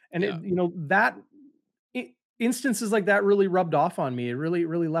 peer. And Yeah. that instances like that really rubbed off on me. It really,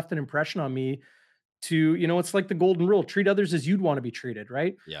 really left an impression on me to, it's like the golden rule, treat others as you'd want to be treated,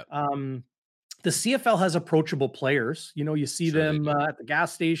 right? Yeah. Um, the CFL has approachable players. You see Sure they them do. at the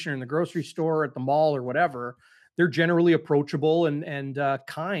gas station or in the grocery store, at the mall or whatever. They're generally approachable and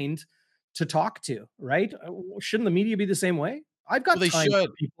kind to talk to, right? Shouldn't the media be the same way? I've Well, got they time for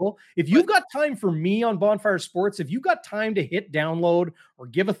should, people. If but you've got time for me on Bonfire Sports, if you've got time to hit download or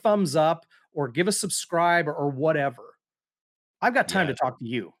give a thumbs up or give a subscribe or whatever, I've got time yeah, to talk to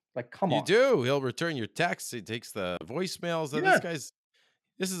you. Like, come you on. do. He'll return your texts. He takes the voicemails. Yeah.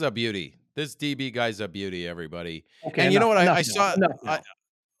 This is a beauty. This DB guy's a beauty, everybody. Okay. And you know what? I Enough now. saw. Enough I now.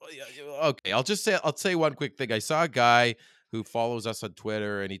 Well, yeah, okay, I'll say one quick thing. I saw a guy who follows us on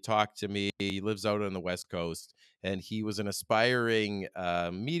Twitter, and he talked to me. He lives out on the West Coast, and he was an aspiring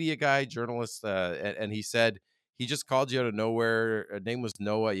media guy, journalist, and he said he just called you out of nowhere. His name was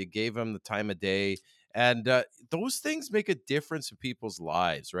Noah. You gave him the time of day, and those things make a difference in people's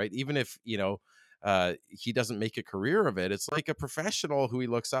lives, right? Even if he doesn't make a career of it, it's like a professional who he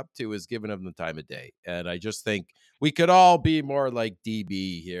looks up to is giving him the time of day, and I just think we could all be more like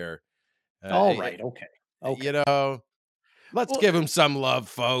DB here. All Eh, right. Okay. you Okay. know, let's Well, give him some love,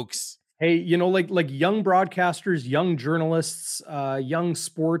 folks. hey, like young broadcasters, young journalists, young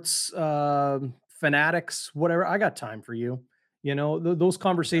sports fanatics, whatever. I got time for you. Those He does.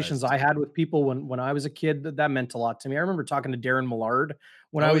 conversations I had with people when I was a kid, that meant a lot to me. I remember talking to Darren Millard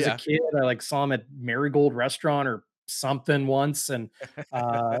when I Oh was a yeah. kid. I like saw him at Marigold Restaurant or something once, and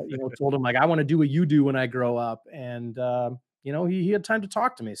told him like I want to do what you do when I grow up. And he had time to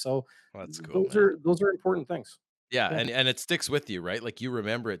talk to me. So That's cool, those man. are those are important things. Yeah, Yeah. and it sticks with you, right? Like you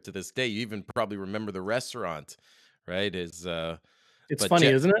remember it to this day. You even probably remember the restaurant, right? Is It's but funny,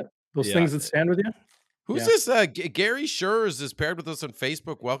 isn't it? Those yeah. things that stand with you. Who's Yeah. this? Gary Schurz is paired with us on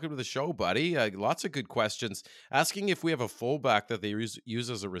Facebook. Welcome to the show, buddy. Lots of good questions. Asking if we have a fullback that they use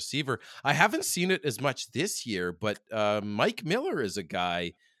as a receiver. I haven't seen it as much this year, but Mike Miller is a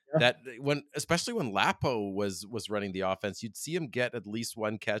guy Yeah. that especially when Lapo was running the offense, you'd see him get at least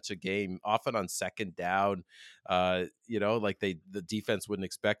one catch a game, often on second down. Like the defense wouldn't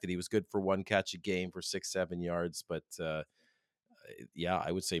expect it. He was good for one catch a game for 6-7 yards, but yeah,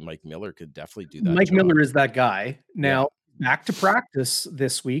 I would say Mike Miller could definitely do that Mike job. Miller is that guy. Yeah. Now, back to practice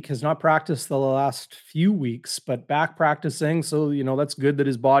this week. Has not practiced the last few weeks, but back practicing. So, that's good that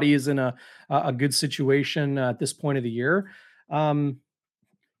his body is in a good situation at this point of the year. Um,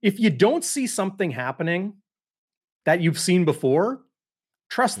 if you don't see something happening that you've seen before,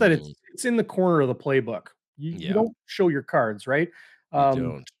 trust that Mhm. it's in the corner of the playbook. You Yeah, don't show your cards, right? you Um,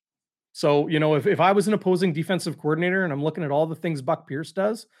 don't. so, if I was an opposing defensive coordinator and I'm looking at all the things Buck Pierce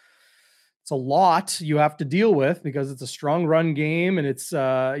does, it's a lot you have to deal with because it's a strong run game and it's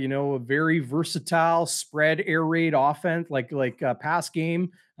a very versatile spread air raid offense, like pass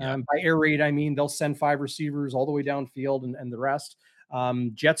game. Yeah. By air raid, I mean they'll send five receivers all the way downfield and the rest,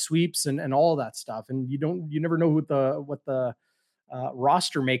 jet sweeps and all of that stuff. And you never know what the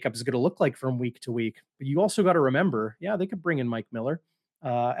roster makeup is going to look like from week to week. But you also got to remember, yeah, they could bring in Mike Miller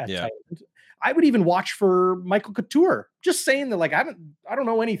at Yeah. tight end. I would even watch for Michael Couture. Just saying that, like, I don't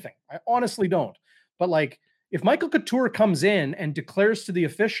know anything. I honestly don't. But like, if Michael Couture comes in and declares to the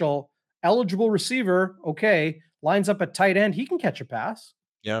official eligible receiver, okay, lines up at tight end, he can catch a pass.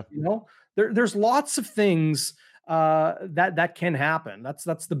 Yeah. There's lots of things that can happen.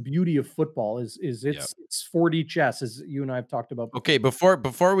 That's the beauty of football is Yeah. it's 4D chess, as you and I have talked about Okay, before.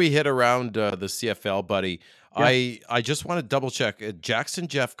 before we hit around the CFL, buddy, Yeah. I just want to double check. Jackson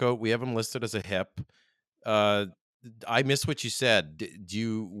Jeffcoat, we have him listed as a hip. Uh, I missed what you said.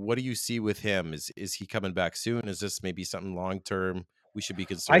 What do you see with him? Is he coming back soon? Is this maybe something long term we should be I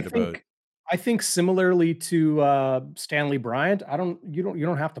concerned think about? I think similarly to Stanley Bryant, you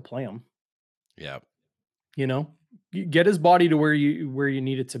don't have to play him. Yeah. You know, get his body to where you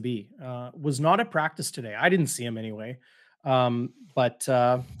need it to be. Was not at practice today. I didn't see him anyway. But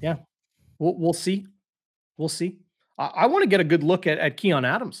yeah, we'll see. We'll see. I want to get a good look at Keon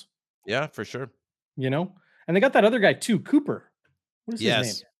Adams. Yeah, for sure. You know, and they got that other guy too, Cooper. What is his name?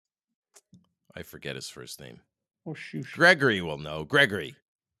 Yes. I forget his first name. Oh shoot. Gregory will know. Gregory.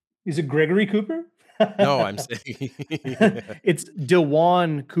 Is it Gregory Cooper? No, I'm saying It's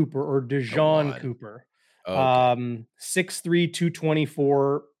Dewan Cooper or Dejon Dewan. Cooper. Okay. 6'3",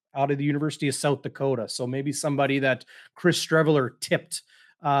 224 out of the University of South Dakota. So maybe somebody that Chris Streveler tipped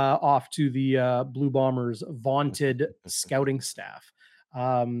off to the Blue Bombers' vaunted scouting staff.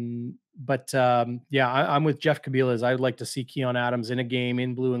 But yeah, I'm with Jeff Cabilas. I'd like to see Keon Adams in a game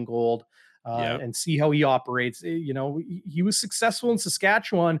in blue and gold. Yeah. And see how he operates. You know, he was successful in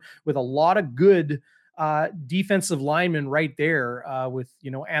Saskatchewan with a lot of good defensive linemen right there with, you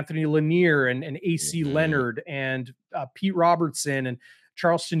know, Anthony Lanier and AC Leonard and Pete Robertson and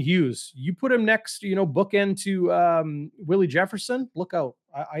Charleston Hughes. You put him next, you know, bookend to Willie Jefferson. Look out.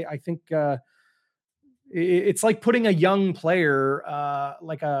 I think it's like putting a young player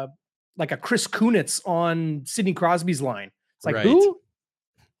like a Chris Kunitz on Sidney Crosby's line. It's like, Right. who?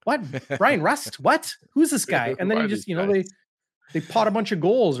 What? Brian Rust? What? Who's this guy? And then you just, you know, they pot a bunch of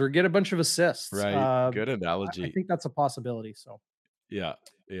goals or get a bunch of assists. Right. Good analogy. I think that's a possibility. So yeah.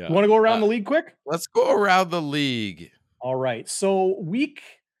 Yeah. You want to go around the league quick? Let's go around the league. All right. So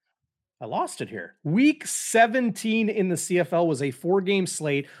I lost it here. Week 17 in the CFL was a 4-game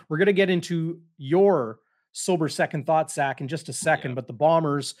slate. We're going to get into your sober second thought, Zach, in just a second, but the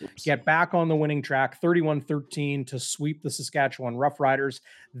Bombers get back on the winning track 31-13 to sweep the Saskatchewan Roughriders.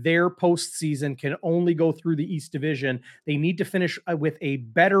 Their postseason can only go through the East Division. They need to finish with a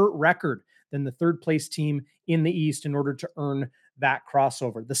better record than the third place team in the East in order to earn that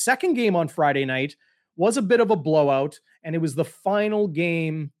crossover. The second game on Friday night was a bit of a blowout, and it was the final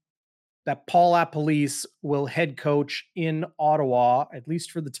game that Paul LaPolice will head coach in Ottawa, at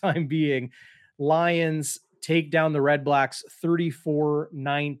least for the time being. Lions take down the Red Blacks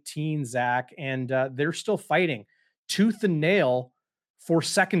 34-19, Zach, and they're still fighting tooth and nail for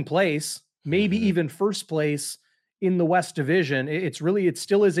second place, maybe even first place in the West Division. It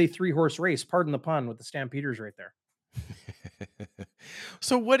still is a 3-horse race, pardon the pun, with the Stampeders right there.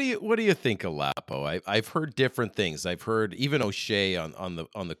 So what do you think of Lapo? I've heard different things. I've heard even O'Shea on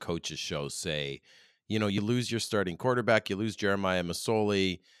the coaches show say, you know, you lose your starting quarterback, you lose Jeremiah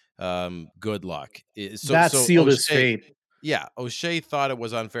Masoli. Good luck. So sealed his fate. Yeah, O'Shea thought it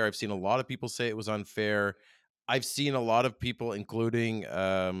was unfair. I've seen a lot of people say it was unfair. I've seen a lot of people, including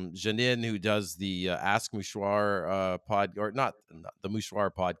Janine, who does the Ask Mouchoir not the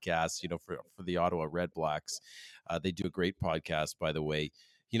Mouchoir podcast, you know, for the Ottawa Red Blacks. They do a great podcast, by the way.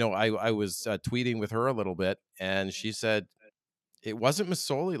 You know, I was tweeting with her a little bit, and she said it wasn't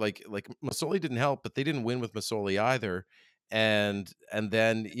Masoli. Like Masoli didn't help, but they didn't win with Masoli either. And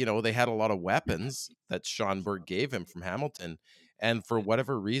then, you know, they had a lot of weapons that Sean Burke gave him from Hamilton. And for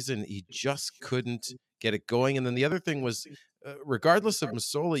whatever reason, he just couldn't get it going. And then the other thing was, regardless of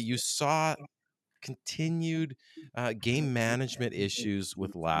Masoli, you saw continued game management issues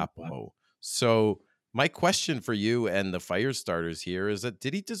with Lapo. So my question for you and the fire starters here is that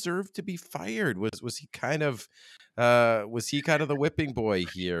did he deserve to be fired? Was he kind of the whipping boy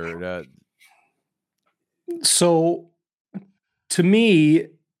here? So to me,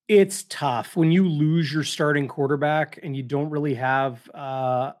 it's tough when you lose your starting quarterback and you don't really have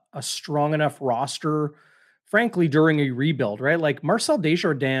a strong enough roster, frankly, during a rebuild, right? Like Marcel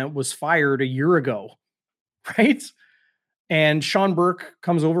Desjardins was fired a year ago, right? And Sean Burke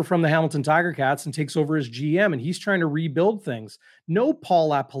comes over from the Hamilton Tiger Cats and takes over as GM, and he's trying to rebuild things. No, Paul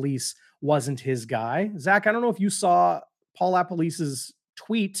LaPolice wasn't his guy. Zach, I don't know if you saw Paul LaPolice's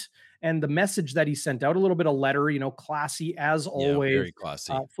tweet and the message that he sent out, a little bit of letter, you know, classy as always, very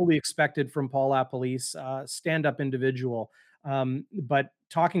classy. Fully expected from Paul LaPolice, stand-up individual. But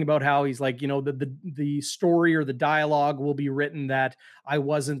talking about how he's like, you know, the story or the dialogue will be written that I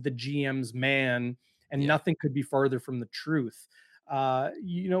wasn't the GM's man, and nothing could be farther from the truth.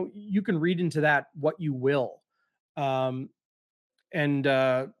 You know, you can read into that what you will. And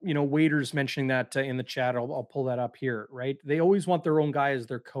you know, Waiters mentioning that in the chat. I'll pull that up here, right? They always want their own guy as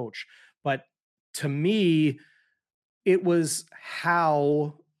their coach. But to me, it was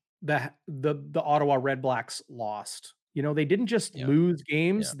how the Ottawa Red Blacks lost. You know, they didn't just lose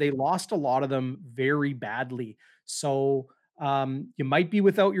games, they lost a lot of them very badly. So you might be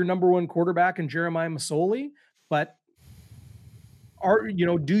without your number one quarterback in Jeremiah Masoli, but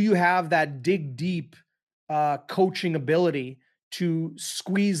do you have that dig deep coaching ability to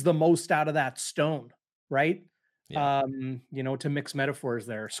squeeze the most out of that stone, right? Yeah. To mix metaphors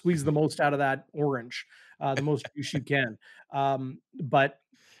there, squeeze the most out of that orange, the most juice you can. But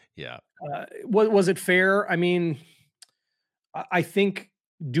Yeah. was it fair? I mean, I think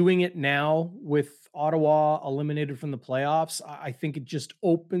doing it now with Ottawa eliminated from the playoffs, I think it just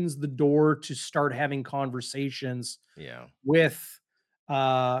opens the door to start having conversations Yeah. with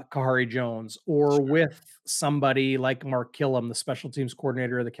Kahari Jones or Sure. with somebody like Mark Killam, the special teams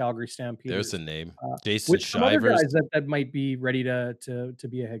coordinator of the Calgary There's a Stampeders, name. Jason with some other Shivers, guys that might be ready to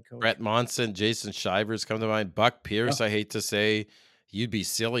be a head coach. Brett Monson, Jason Shivers come to mind. Buck Yeah. Pierce, I hate to say, you'd be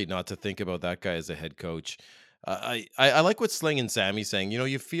silly not to think about that guy as a head coach. I like what Sling and Sammy's saying.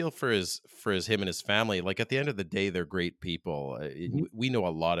 You feel for his him and his family. Like at the end of the day, they're great people. Mhm. We know a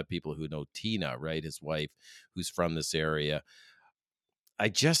lot of people who know Tina, right? His wife, who's from this area.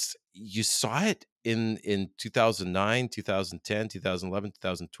 You saw it in 2009, 2010, 2011,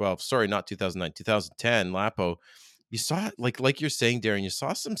 2012. Sorry, not 2009, 2010, Lapo. You saw it like you're saying, Darren, you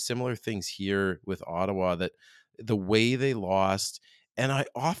saw some similar things here with Ottawa, that the way they lost. And I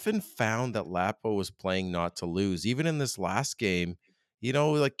often found that Lapo was playing not to lose. Even in this last game,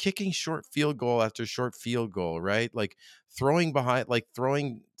 like kicking short field goal after short field goal, right? Like throwing behind, like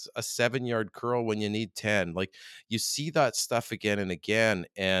throwing a 7-yard curl when you need 10. Like you see that stuff again and again.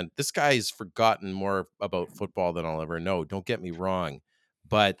 And this guy's forgotten more about football than I'll ever know. Don't get me wrong.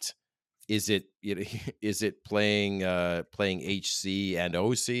 But is it, is it playing HC and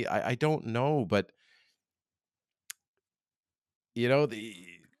OC? I don't know, but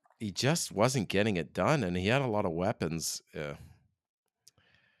he just wasn't getting it done, and he had a lot of weapons.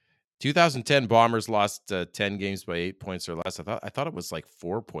 2010 Bombers lost 10 games by 8 points or less. I thought it was like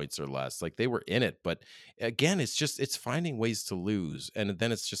 4 points or less. Like they were in it, but again, it's finding ways to lose, and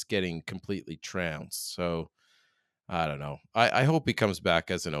then it's just getting completely trounced. So I don't know. I hope he comes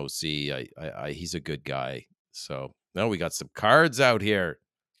back as an OC. He's a good guy. So now we got some cards out here.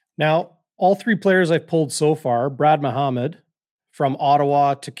 Now, all three players I've pulled so far, Brad Muhammad from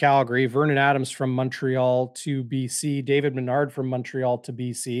Ottawa to Calgary, Vernon Adams from Montreal to BC, David Menard from Montreal to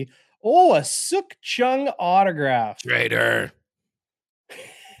BC. Oh, a Suk Chung autograph. Traitor.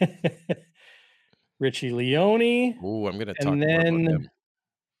 Richie Leone, Ooh, I'm gonna talk and more about then him.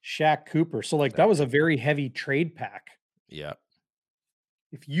 Shaq Cooper. So, like, Shaq that was a Cooper. very heavy trade pack. Yeah.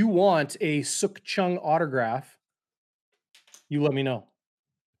 If you want a Suk Chung autograph, you let me know.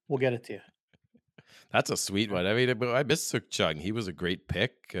 We'll get it to you. That's a sweet one. I mean, I miss Suk Chung. He was a great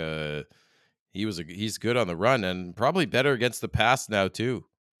pick. He's good on the run and probably better against the pass now too.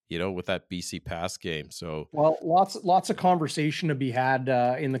 With that BC pass game. So Well, lots of conversation to be had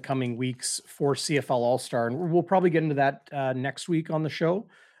in the coming weeks for CFL All Star, and we'll probably get into that next week on the show.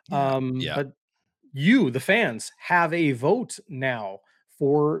 yeah. But you, the fans, have a vote now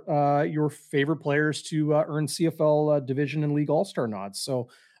for your favorite players to earn CFL Division and League All Star nods. So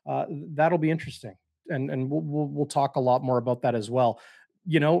that'll be interesting, and we'll talk a lot more about that as well.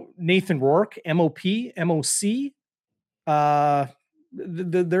 Nathan Rourke, MOP, MOC.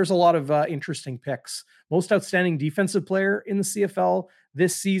 There's a lot of interesting picks. Most outstanding defensive player in the CFL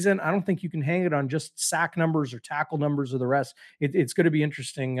this season. I don't think you can hang it on just sack numbers or tackle numbers or the rest. It's going to be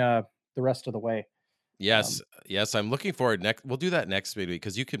interesting the rest of the way. Yes, yes, I'm looking forward. We'll do that next maybe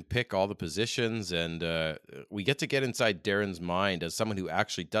because you can pick all the positions, and we get inside Darren's mind as someone who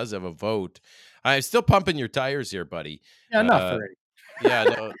actually does have a vote. I'm still pumping your tires here, buddy. Yeah, enough Uh, already. yeah,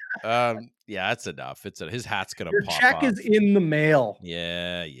 no, yeah, that's enough. His hat's gonna Your pop check off. is in the mail.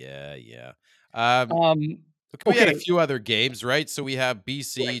 Yeah, yeah, yeah. Um, Um, we had a okay, few other games, right? So we have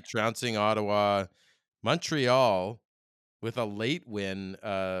BC trouncing Ottawa, Montreal with a late win,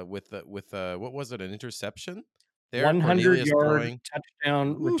 with what was it, an interception there? 100 Cornelius yard throwing. touchdown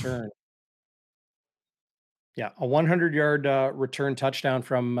Oof. return. Yeah, a 100-yard return touchdown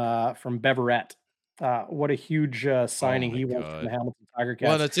from Beverett. What a huge Oh signing my he was from the god. Hamilton Tiger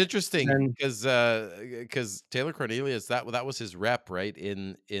Well, and Cats. it's interesting And because Taylor Cornelius, that was his rep, right?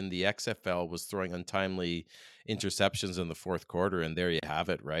 In the XFL, was throwing untimely interceptions in the fourth quarter, and there you have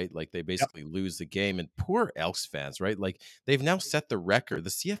it, right? Like they yep, basically lose the game. And poor Elks fans, right? Like they've now set the record, the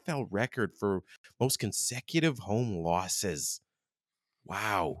CFL record for most consecutive home losses.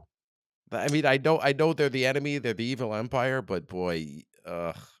 Wow. I mean, I know they're the enemy, they're the evil empire, but boy,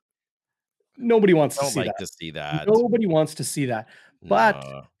 nobody wants to don't see like that. to see that. Nobody wants to see that. But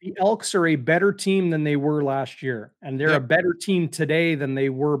No. the Elks are a better team than they were last year, and they're a Yep. better team today than they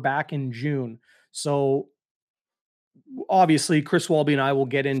were back in June. So obviously, Chris Walby and I will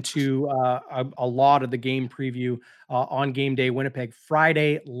get into a lot of the game preview on Game Day Winnipeg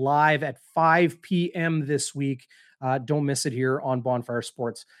Friday live at 5 p.m. this week. Don't miss it here on Bonfire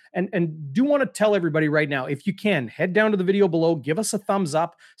Sports. And do want to tell everybody right now, if you can, head down to the video below, give us a thumbs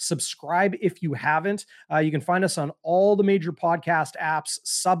up, subscribe if you haven't. You can find us on all the major podcast apps.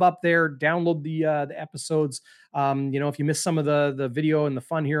 Sub up there, download the episodes. If you miss some of the video and the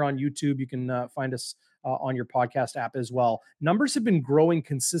fun here on YouTube, you can find us on your podcast app as well. Numbers have been growing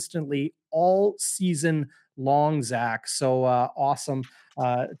consistently all season long, Zach. So awesome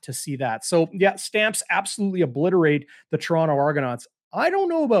to see that. So yeah, Stamps absolutely obliterate the Toronto Argonauts. I don't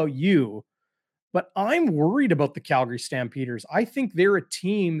know about you, but I'm worried about the Calgary Stampeders. I think they're a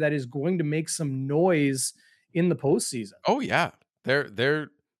team that is going to make some noise in the postseason. Oh yeah, they're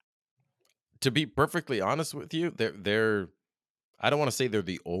to be perfectly honest with you, they're I don't want to say they're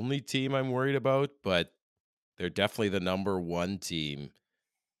the only team I'm worried about, but they're definitely the number one team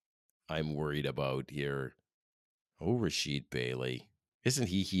I'm worried about here. Oh, Rashid Bailey. Isn't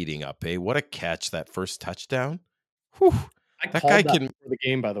he heating up, eh? What a catch, that first touchdown. Whew. I That guy called that can. for the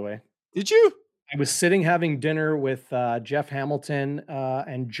game, by the way. Did you? I was sitting having dinner with Jeff Hamilton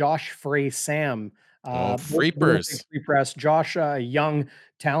and Josh Frey Sam. Oh, Both of the Winnipeg Freepers. Free Press. Josh, a young,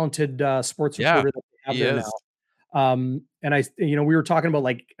 talented sports Yeah, reporter that we have he there is. now. And we were talking about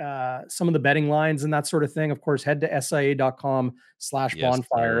like some of the betting lines and that sort of thing. Of course, head to Yes, SIA.com/bonfire.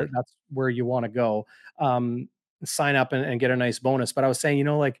 sir. That's where you want to go. Sign up and get a nice bonus. But I was saying,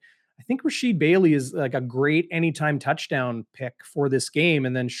 I think Rashid Bailey is like a great anytime touchdown pick for this game.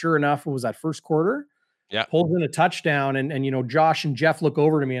 And then sure enough, what was that first quarter? Yeah. Pulls in a touchdown. And Josh and Jeff look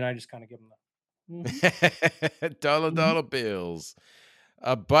over to me and I just kind of give them Dollar bills.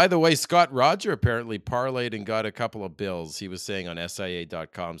 By the way, Scott Roger apparently parlayed and got a couple of bills. He was saying on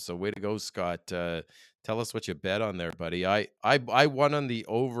SIA.com. So way to go, Scott. Tell us what you bet on there, buddy. I won on the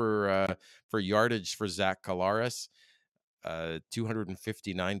over for yardage for Zach Collaros,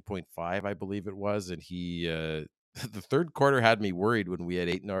 259.5, I believe it was, and he the third quarter had me worried when we had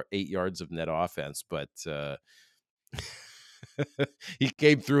 8 yards of net offense, but he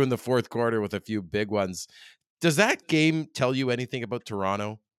came through in the fourth quarter with a few big ones. Does that game tell you anything about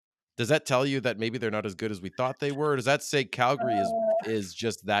Toronto? Does that tell you that maybe they're not as good as we thought they were? Or does that say Calgary is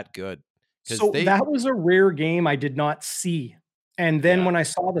just that good? Because So that was a rare game I did not see. And then Yeah. when I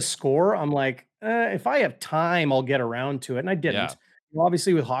saw the score, I'm like, if I have time, I'll get around to it. And I didn't.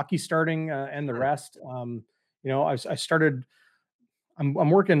 Obviously, with hockey starting and the rest, I started.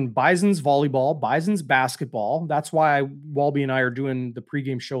 I'm working Bison's volleyball, Bison's basketball. That's why Walby and I are doing the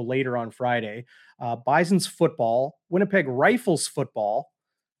pregame show later on Friday. Bison's football, Winnipeg Rifles football.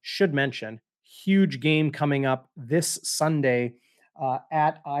 Should mention huge game coming up this Sunday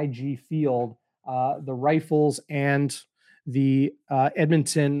at IG Field. The Rifles and the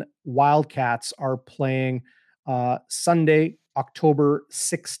Edmonton Wildcats are playing Sunday, October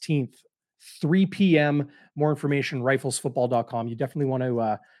 16th, 3 p.m. More information, riflesfootball.com. You definitely want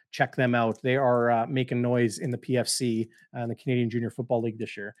to check them out. They are making noise in the PFC and the Canadian Junior Football League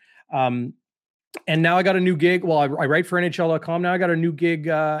this year. And now I got a new gig. Well, I write for NHL.com. Now I got a new gig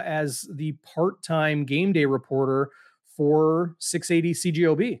as the part-time game day reporter for 680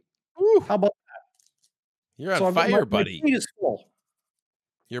 CGOB. Woo. How about that? You're on fire, buddy. My plate is full.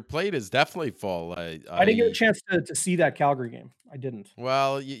 Your plate is definitely full. I didn't get a chance to see that Calgary game. I didn't.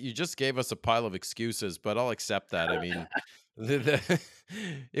 Well, you just gave us a pile of excuses, but I'll accept that. I mean,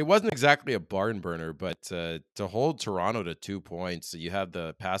 it wasn't exactly a barn burner, but to hold Toronto to 2 points, you have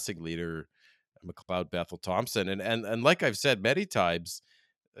the passing leader, McLeod Bethel Thompson, and like I've said many times,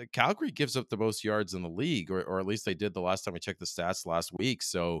 Calgary gives up the most yards in the league, or at least they did the last time I checked the stats last week.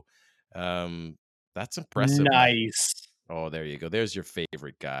 So that's impressive. Nice. Oh, there you go. There's your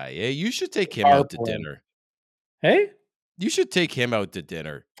favorite guy. Hey, you should take him out to dinner. Hey? You should take him out to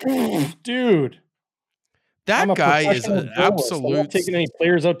dinner. Dude. That guy is an absolute. I'm not taking any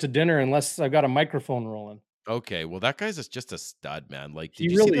players out to dinner unless I've got a microphone rolling. Okay, well, that guy's just a stud, man. Like, did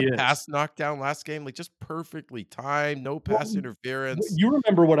He you really see the is. pass knockdown last game? Like, just perfectly timed, no pass interference. You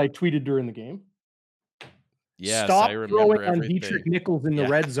remember what I tweeted during the game? Yes, Stop I remember throwing on everything. Dietrich Nichols in the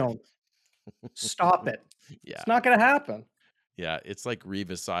red zone. Stop it. Yeah. It's not going to happen. Yeah, it's like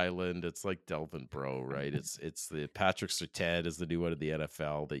Revis Island. It's like Delvin Breaux, right? It's the Patrick Surtain is the new one of the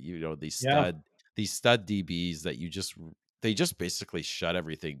NFL that these stud DBs that they just basically shut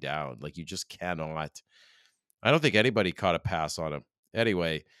everything down. Like, you just cannot. I don't think anybody caught a pass on him.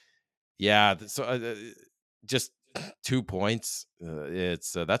 Anyway, yeah. So just 2 points.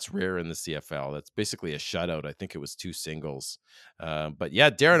 It's that's rare in the CFL. That's basically a shutout. I think it was 2 singles. But yeah,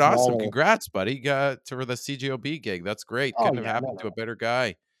 Darren, awesome. Baller. Congrats, buddy. Got to the CGOB gig. That's great. Oh Couldn't have yeah, no, happened to no. a better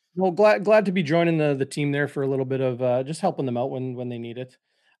guy. Well, glad to be joining the team there for a little bit of just helping them out when they need it.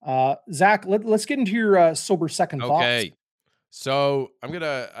 Zach, let's get into your sober second thoughts. Okay. So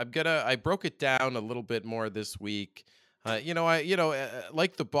I broke it down a little bit more this week. Like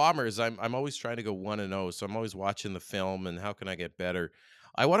the Bombers, I'm always trying to go 1-0, so I'm always watching the film and how can I get better.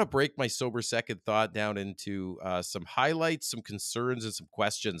 I want to break my sober second thought down into some highlights, some concerns, and some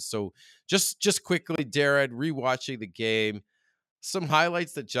questions. So just quickly, Darren, rewatching the game, some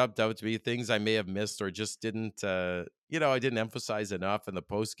highlights that jumped out to me, things I may have missed or just didn't, I didn't emphasize enough in the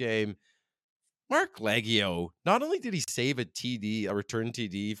post game. Mark Leggio, not only did he save a return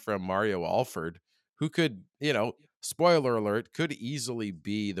TD from Mario Alford, who could, spoiler alert, could easily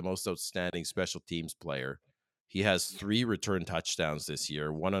be the most outstanding special teams player. He has 3 return touchdowns this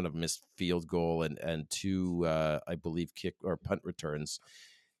year, one on a missed field goal and 2, I believe, kick or punt returns.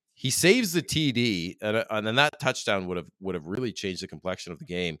 He saves the TD, and then that touchdown would have really changed the complexion of the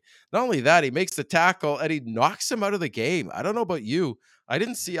game. Not only that, he makes the tackle and he knocks him out of the game. I don't know about you. I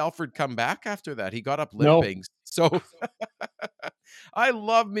didn't see Alfred come back after that. He got up No. limping. So I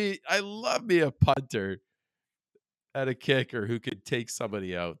love me a punter and a kicker who could take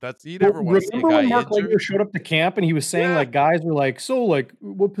somebody out. You Well, never want to see a remember guy when Mark injured. Leggio showed up to camp and he was saying Yeah. like guys were like, so like,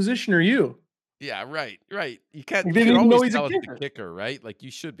 what position are you? Yeah, right, right. You Like, can't they you didn't can even know always he's a tell it's the kicker. kicker, right? Like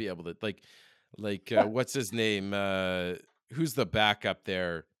you should be able to what's his name? Who's the backup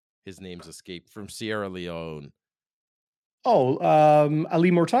there? His name's escaped from Sierra Leone. Oh,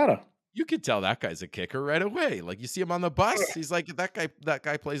 Ali Mortada. You could tell that guy's a kicker right away. Like you see him on the bus, he's like that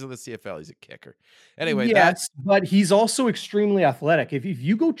guy plays in the CFL, he's a kicker. Anyway, that Yes, but he's also extremely athletic. If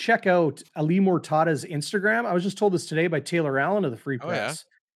you go check out Ali Mortada's Instagram, I was just told this today by Taylor Allen of the Free oh yeah. Press.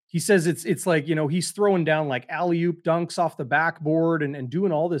 He says it's like, he's throwing down like alley-oop dunks off the backboard and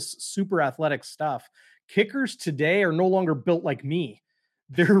doing all this super athletic stuff. Kickers today are no longer built like me.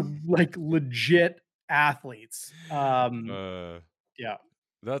 They're like legit athletes. Uh, Yeah.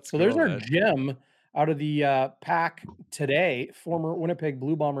 that's So there's cool, our man. gem out of the pack today. Former Winnipeg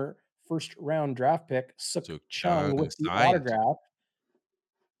Blue Bomber first round draft pick, Suk Suk Chung Chung with the signed. autograph.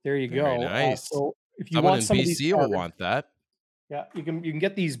 There you Very go. nice. So if you Someone want in some of these BC will cards, want that. yeah, you can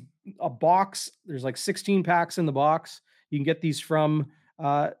get these a box. There's like 16 packs in the box. You can get these from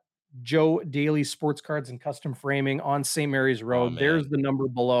Joe Daly Sports Cards and Custom Framing on St. Mary's Oh Road. There's man. the number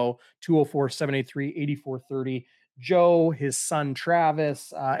below, 204-783-8430. Joe, his son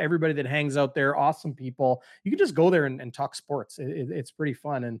Travis, everybody that hangs out there, awesome people. You can just go there and talk sports. It's pretty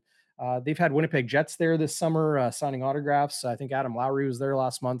fun. And they've had Winnipeg Jets there this summer signing autographs. I think Adam Lowry was there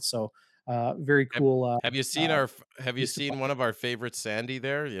last month. So very Have, cool. have you seen have you Piece of seen one of our favorites, Sandy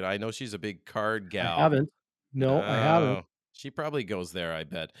there? I know she's a big card I gal. haven't. No, I haven't. No, she probably goes there, I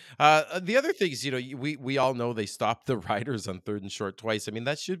bet. The other thing is, we all know they stopped the Riders on 3rd and short twice. I mean,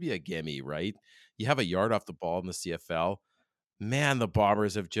 that should be a gimme, right? You have a yard off the ball in the CFL. Man, the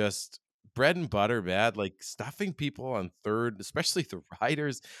Bombers have just bread and butter, man. Like stuffing people on 3rd, especially the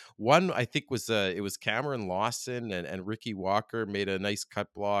Riders. One, I think it was Cameron Lawson and Ricky Walker made a nice cut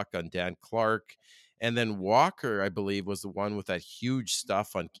block on Dan Clark. And then Walker, I believe, was the one with that huge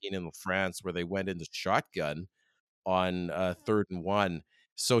stuff on Keenan LaFrance where they went into shotgun on 3rd and 1.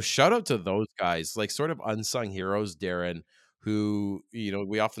 So shout out to those guys, like sort of unsung heroes, Darren, who,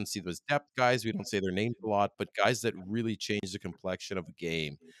 we often see those depth guys. We don't say their names a lot, but guys that really change the complexion of a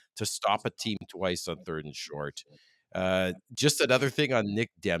game to stop a team twice on 3rd and short. Just another thing on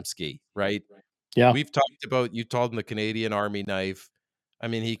Nick Dembski, right? Yeah. We've talked about, you called him the Canadian Army knife. I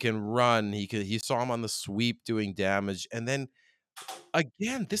mean, he can run. He saw him on the sweep doing damage, and then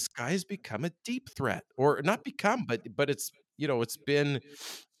again, this guy's become a deep threat, or not become, but it's been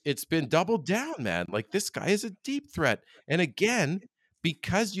doubled down, man. Like this guy is a deep threat, and again,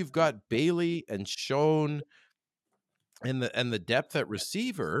 because you've got Bailey and Schoen and the depth at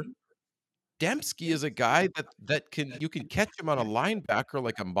receiver, Dembski is a guy that you can catch him on a linebacker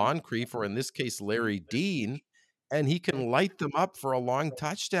like a Moncrief, or in this case, Larry Dean, and he can light them up for a long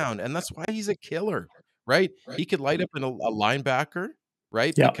touchdown, and that's why he's a killer, right? He could light up a linebacker,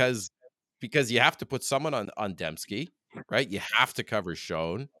 right? Yeah. Because you have to put someone on Dembski, right? You have to cover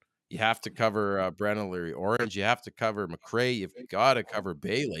Schoen, you have to cover Brandon Leary Orange, you have to cover McCray, you've got to cover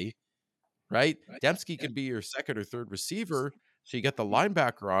Bailey, right? Dembski could be your second or third receiver, so you get the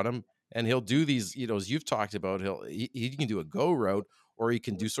linebacker on him, and he'll do these, as you've talked about, he can do a go route, or he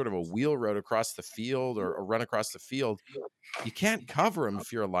can do sort of a wheel route across the field or run across the field. You can't cover him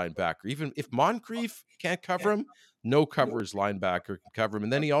if you're a linebacker. Even if Moncrief can't cover him, no coverage linebacker can cover him.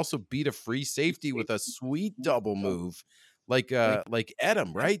 And then he also beat a free safety with a sweet double move, like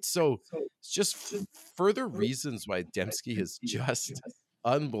Edem, right? So it's just further reasons why Dembski is just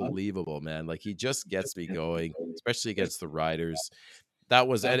unbelievable, man. Like he just gets me going, especially against the Riders. That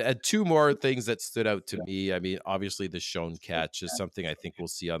was and two more things that stood out to me. I mean, obviously the shown catch is something I think we'll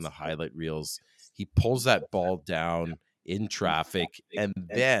see on the highlight reels. He pulls that ball down in traffic and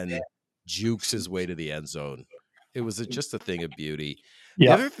then jukes his way to the end zone. It was just a thing of beauty. The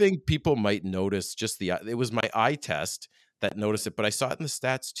Yeah. other thing people might notice, it was my eye test that noticed it, but I saw it in the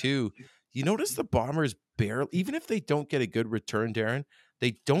stats too. You notice the Bombers barely, even if they don't get a good return, Darren,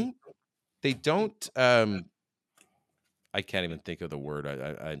 they don't I can't even think of the word.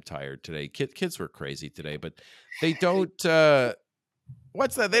 I'm tired today. Kids were crazy today, but they don't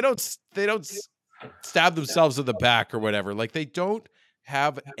what's that? They don't stab themselves in the back or whatever. Like they don't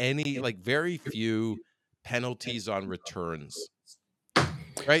have any, like very few penalties on returns.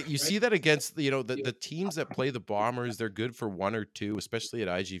 Right? You see that against the teams that play the Bombers, they're good for one or two, especially at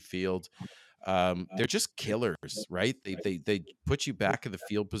IG Field. They're just killers, right? They put you back in the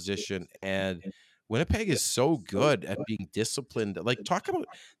field position, and Winnipeg is so good at being disciplined. Like talk about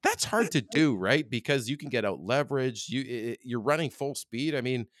that's hard to do, right? Because you can get out leveraged. You're running full speed. I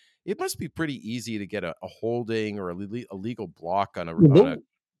mean, it must be pretty easy to get a holding or a legal block on a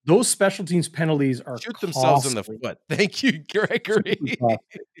Those special teams penalties are shoot themselves in the foot. Thank you, Gregory.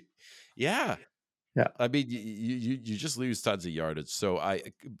 Yeah. Yeah. I mean, you just lose tons of yardage. So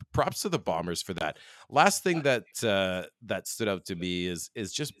props to the Bombers for that. Last thing that stood out to me is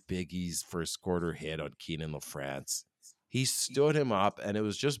just Biggie's first quarter hit on Keenan LaFrance. He stood him up, and it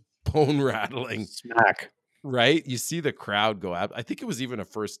was just bone rattling. Smack. Right? You see the crowd go out. I think it was even a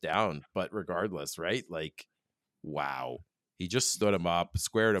first down, but regardless, right? Like, wow. He just stood him up,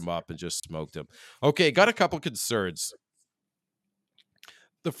 squared him up, and just smoked him. Okay, got a couple concerns.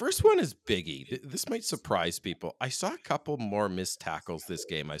 The first one is Biggie. This might surprise people. I saw a couple more missed tackles this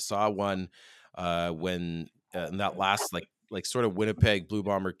game. I saw one when in that last like sort of Winnipeg Blue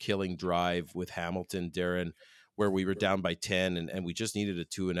Bomber killing drive with Hamilton, Darren, where we were down by 10 and we just needed a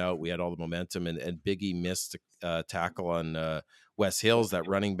 2-and-out. We had all the momentum, and Biggie missed a tackle on Wes Hills, that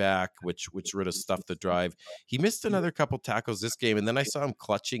running back, which would have stuffed the drive. He missed another couple tackles this game, and then I saw him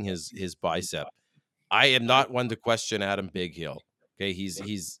clutching his bicep. I am not one to question Adam Bighill. Okay,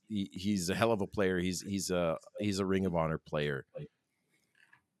 he's a hell of a player. He's a Ring of Honor player.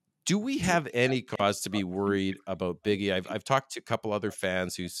 Do we have any cause to be worried about Biggie? I've talked to a couple other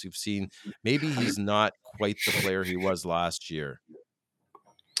fans who've seen maybe he's not quite the player he was last year.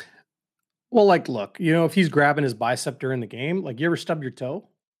 Well, like, look, if he's grabbing his bicep during the game, like, you ever stub your toe?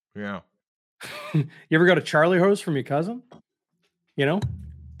 Yeah. You ever got a Charlie horse from your cousin? Not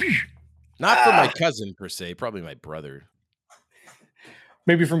from my cousin per se, probably my brother.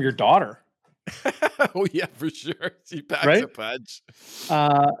 Maybe from your daughter. Oh yeah, for sure. He packs a punch.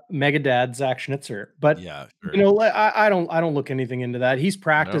 Mega dad Zach Schnitzer, but yeah, sure. I don't look anything into that. He's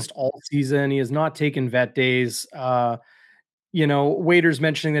practiced all season. He has not taken vet days. Waiter's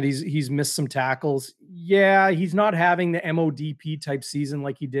mentioning that he's missed some tackles. Yeah, he's not having the MODP type season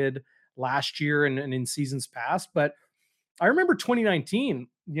like he did last year and in seasons past. But I remember 2019,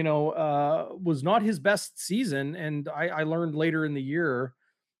 was not his best season, and I learned later in the year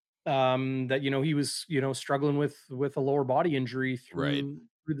that he was struggling with a lower body injury through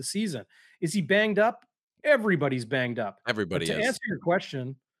the season. Is he banged up? Everybody's banged up. Everybody but to is. answer your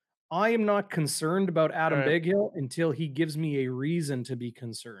question, I am not concerned about Adam Bighill until he gives me a reason to be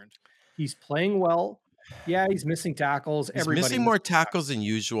concerned. He's playing well. Yeah, he's missing tackles. He's missing more tackles than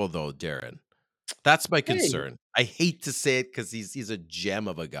usual, though, Darren. That's my concern. I hate to say it because he's a gem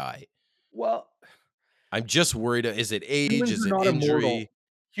of a guy. Well, I'm just worried. Is it age? Is it injury?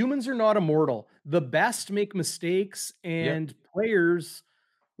 Humans are not immortal. The best make mistakes, and players,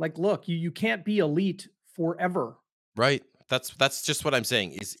 like, look, you can't be elite forever. Right. That's just what I'm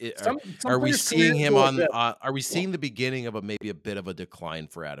saying. Are we seeing him on? Are we seeing the beginning of maybe a bit of a decline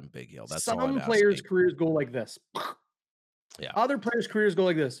for Adam Bighill? That's all I'm asking. Some players' careers go like this. Yeah. Other players' careers go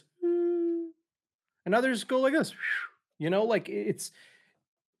like this, and others go like this. Like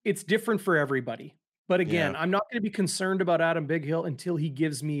it's different for everybody. But again, I'm not going to be concerned about Adam Bighill until he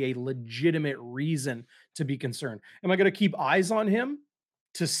gives me a legitimate reason to be concerned. Am I going to keep eyes on him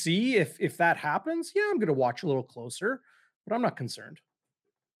to see if that happens? Yeah, I'm going to watch a little closer, but I'm not concerned.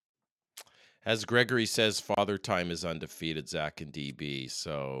 As Gregory says, Father Time is undefeated, Zach and DB.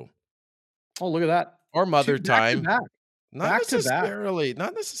 So, look at that. Or Mother Time. Back to back.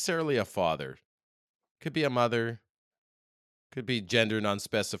 Not necessarily a father. Could be a mother. Could be gender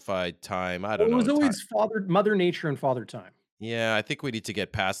non-specified time. I Well, don't it was know. always Mother Nature and Father Time. Yeah, I think we need to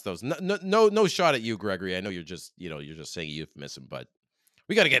get past those. No shot at you, Gregory. I know you're just, you're just saying euphemism, but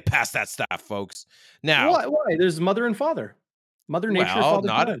we got to get past that stuff, folks. Now, Why? Why? There's mother and father. Mother Nature, well,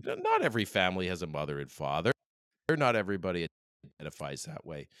 Father Time. not every family has a mother and father. Not everybody identifies that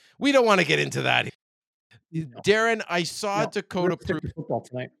way. We don't want to get into that. No, Darren, I saw no. Dakota Let's stick to football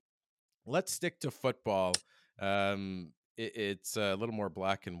tonight. Let's stick to football. It's a little more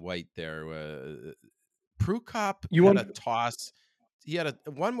black and white there. Prukop You had want a toss. He had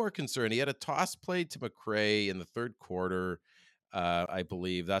one more concern. He had a toss played to McRae in the third quarter. I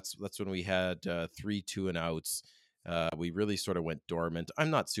believe that's when we had 3 2 and outs. We really sort of went dormant.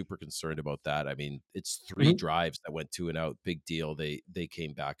 I'm not super concerned about that. I mean, it's 3 drives that went 2 and out. Big deal. They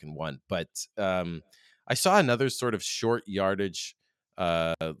came back and won. But I saw another sort of short yardage,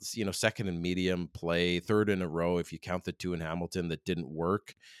 second and medium play, third in a row if you count the 2 in Hamilton that didn't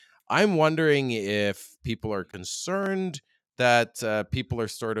work. I'm wondering if people are concerned that people are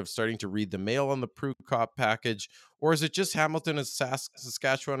sort of starting to read the mail on the Prukop package, or is it just Hamilton and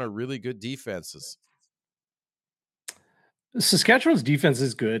Saskatchewan are really good defenses? Saskatchewan's defense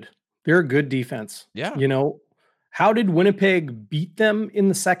is good. They're a good defense. Yeah. How did Winnipeg beat them in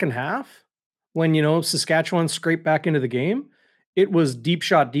the second half when, Saskatchewan scraped back into the game? It was deep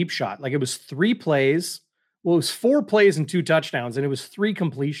shot. Like it was 3 plays. Well, it was 4 plays and 2 touchdowns, and it was 3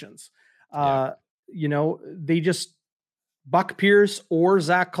 completions. They just Buck Pierce or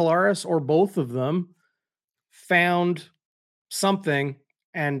Zach Collaros or both of them found something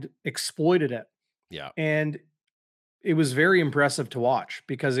and exploited it. Yeah. And it was very impressive to watch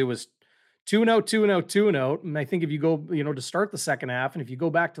because it was 2 and out, 2 and out, 2 and out. And I think if you go, to start the second half, and if you go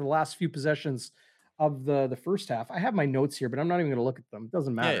back to the last few possessions of the first half, I have my notes here, but I'm not even going to look at them. It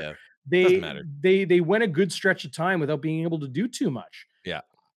doesn't matter. Yeah. They Doesn't matter. they went a good stretch of time without being able to do too much. Yeah.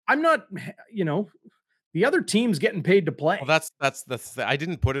 I'm not, the other team's getting paid to play. Well, that's I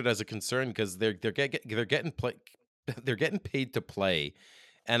didn't put it as a concern because they're getting paid to play.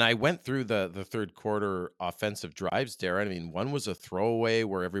 And I went through the third quarter offensive drives, Darren. I mean, one was a throwaway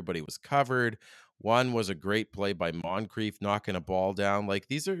where everybody was covered. One was a great play by Moncrief knocking a ball down. Like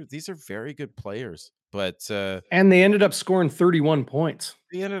these are very good players. But and they ended up scoring 31 points.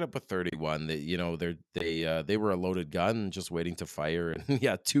 They ended up with 31. They were a loaded gun just waiting to fire. And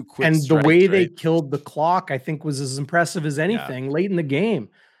yeah, 2 quick and strikes, the way right? they killed the clock, I think, was as impressive as anything late in the game.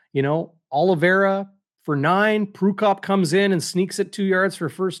 Oliveira for 9, Prukop comes in and sneaks it 2 yards for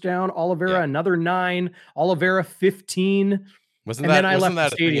first down. Oliveira another 9, Oliveira 15. Then I left the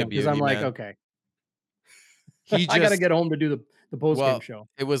stadium because I'm like, okay, I got to get home to do the post-game show.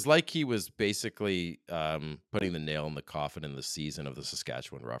 It was like he was basically putting the nail in the coffin in the season of the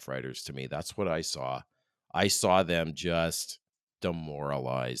Saskatchewan Roughriders to me. That's what I saw. I saw them just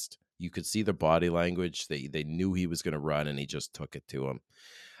demoralized. You could see the body language. They knew he was going to run, and he just took it to him.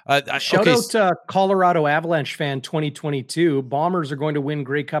 Shout out to Colorado Avalanche fan 2022. Bombers are going to win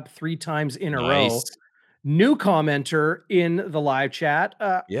Grey Cup 3 times in a row. New commenter in the live chat.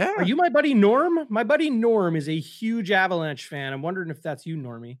 Are you my buddy Norm? My buddy Norm is a huge Avalanche fan. I'm wondering if that's you,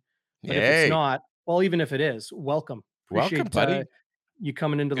 Normie. But if it's not, well, even if it is, welcome. Welcome, buddy. You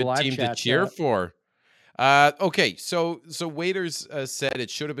coming into the live team chat. To cheer for. Okay, so Waiters said it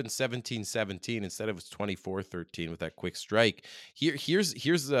should have been 17-17 instead of 24-13 with that quick strike. Here's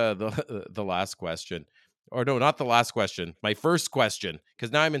the last question. Or no, not the last question. My first question,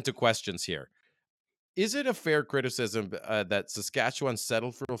 because now I'm into questions here. Is it a fair criticism that Saskatchewan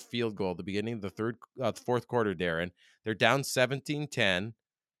settled for a field goal at the beginning of the fourth quarter, Darren? They're down 17-10.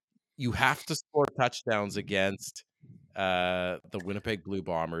 You have to score touchdowns against the Winnipeg Blue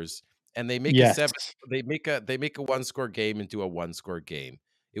Bombers, and they make they make a 1-score game into a 1-score game.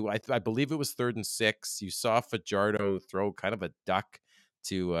 I believe it was 3rd and 6. You saw Fajardo throw kind of a duck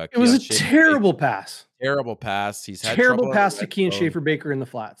to it was a terrible pass. Terrible pass. He's had terrible pass to Kean Schaefer-Baker in the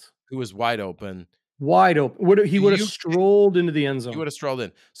flats, who was wide open. He would have strolled into the end zone. He would have strolled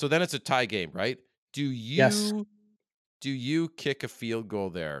in. So then it's a tie game, right? Do you kick a field goal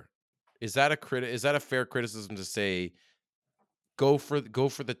there? Is that a fair criticism to say go for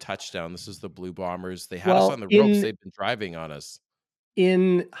the touchdown? This is the Blue Bombers. They had us on the ropes. They've been driving on us.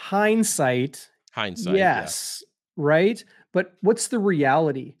 In hindsight, yes, right? But what's the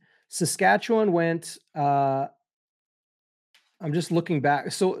reality? Saskatchewan went I'm just looking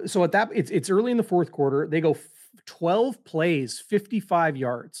back. So at that, it's early in the fourth quarter. They go 12 plays, 55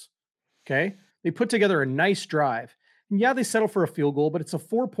 yards. Okay. They put together a nice drive. And yeah, they settle for a field goal, but it's a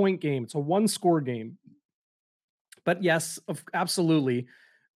 4-point game. It's a 1-score game. But yes, absolutely.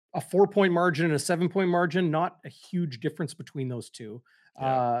 A 4-point margin and a 7-point margin, not a huge difference between those two.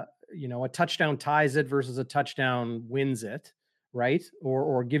 Yeah. A touchdown ties it versus a touchdown wins it, right?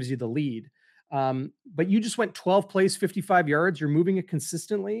 Or gives you the lead. But you just went 12 plays, 55 yards. You're moving it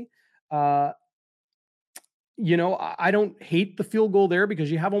consistently. Uh, I don't hate the field goal there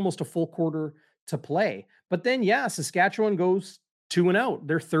because you have almost a full quarter to play. But then, yeah, Saskatchewan goes 2-and-out.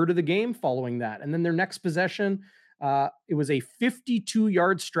 They're third of the game following that. And then their next possession, it was a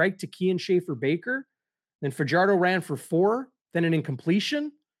 52-yard strike to Kean Schaefer Baker. Then Fajardo ran for 4, then an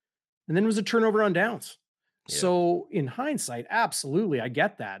incompletion, and then it was a turnover on downs. Yeah. So in hindsight, absolutely, I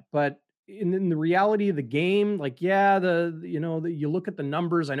get that. But in the reality of the game, like, yeah, you look at the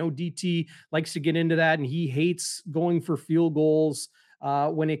numbers. I know DT likes to get into that, and he hates going for field goals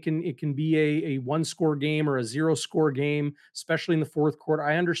when it can be a 1-score game or a 0-score game, especially in the fourth quarter.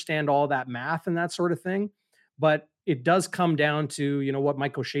 I understand all that math and that sort of thing, but it does come down to what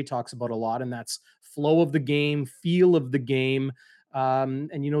Mike O'Shea talks about a lot, and that's flow of the game, feel of the game,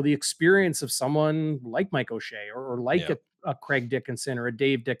 and the experience of someone like Mike O'Shea or like Yeah. a Craig Dickinson or a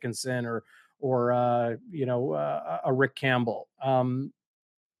Dave Dickinson or a Rick Campbell.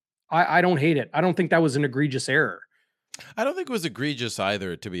 I don't hate it. I don't think that was an egregious error. I don't think it was egregious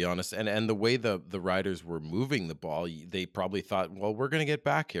either, to be honest. And the way the Riders were moving the ball, they probably thought, well, we're going to get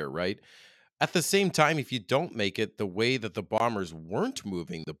back here, right? At the same time, if you don't make it, the way that the Bombers weren't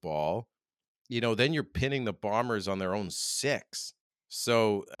moving the ball, then you're pinning the Bombers on their own 6.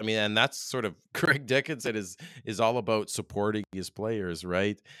 So, I mean, and that's sort of Craig Dickinson is all about supporting his players,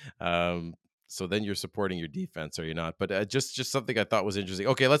 right? Um, so then you're supporting your defense, or you're not. But just something I thought was interesting.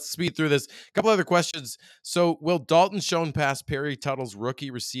 Okay, let's speed through this. A couple other questions. So, will Dalton Schoen pass Perry Tuttle's rookie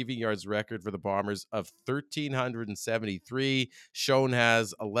receiving yards record for the Bombers of 1,373? Schoen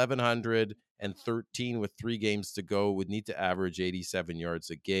has 1,113 with 3 games to go. Would need to average 87 yards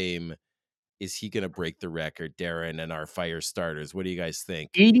a game. Is he going to break the record, Darren, and our fire starters? What do you guys think?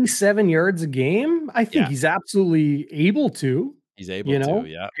 87 yards a game? I think Yeah. he's absolutely able to. He's able to,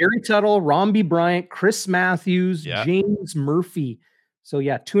 yeah. Perry Tuttle, Romby Bryant, Chris Matthews, Yeah. James Murphy. So,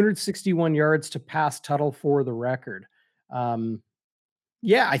 yeah, 261 yards to pass Tuttle for the record.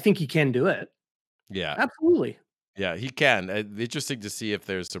 Yeah, I think he can do it. Yeah. Absolutely. Yeah, he can. Interesting to see if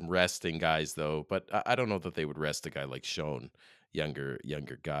there's some resting guys, though. But I don't know that they would rest a guy like Schoen, younger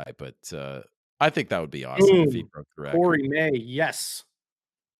guy. But I think that would be awesome if he broke the record. Corey May, yes.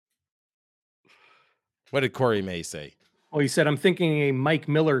 What did Corey May say? Oh, he said, I'm thinking a Mike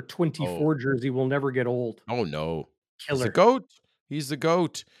Miller 24 jersey will never get old. Oh, no. Killer. He's the GOAT. He's the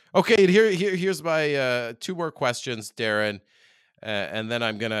GOAT. Okay, here's my 2 more questions, Darren. And then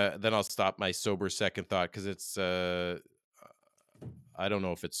I'll stop my sober second thought because it's I don't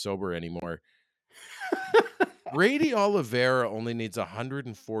know if it's sober anymore. Brady Oliveira only needs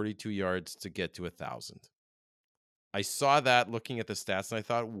 142 yards to get to 1,000. I saw that looking at the stats and I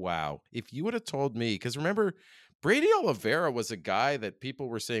thought, wow, if you would have told me, because remember, Brady Oliveira was a guy that people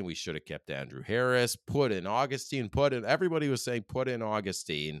were saying we should have kept Andrew Harris, put in Augustine, everybody was saying put in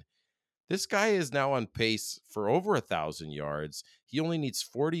Augustine. This guy is now on pace for over 1,000 yards. He only needs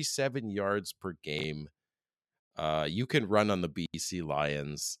 47 yards per game. You can run on the BC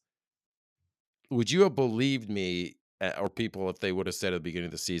Lions. Would you have believed me or people if they would have said at the beginning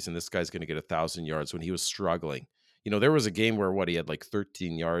of the season, this guy's going to get 1,000 yards when he was struggling? There was a game where he had like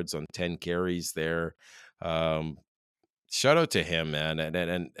 13 yards on 10 carries there. Shout out to him,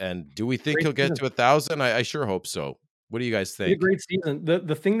 man. And do we think he'll get to 1,000? I sure hope so. What do you guys think? A great season.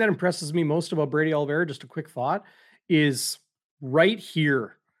 The thing that impresses me most about Brady Oliveira, just a quick thought, is right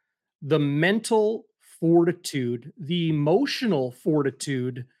here, the mental fortitude, the emotional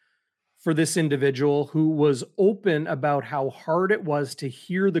fortitude for this individual who was open about how hard it was to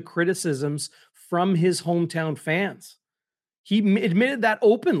hear the criticisms from his hometown fans. He admitted that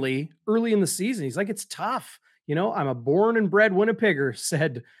openly early in the season. He's like, it's tough. I'm a born and bred Winnipegger,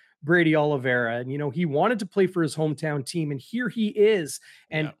 said Brady Oliveira. And, he wanted to play for his hometown team. And here he is.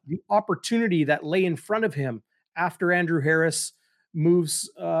 And the opportunity that lay in front of him after Andrew Harris moves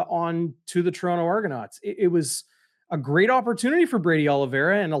on to the Toronto Argonauts. It was a great opportunity for Brady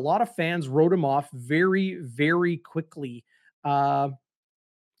Oliveira. And a lot of fans wrote him off very, very quickly.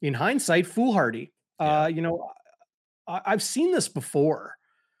 In hindsight, foolhardy. I've seen this before.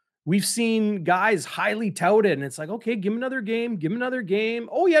 We've seen guys highly touted, and it's like, okay, give him another game, give him another game.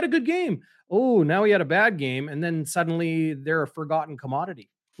 Oh, he had a good game. Oh, now he had a bad game. And then suddenly they're a forgotten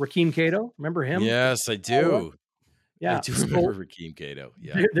commodity. Rakeem Cato, remember him? Yes, I do. Yeah. I do remember Rakeem Cato.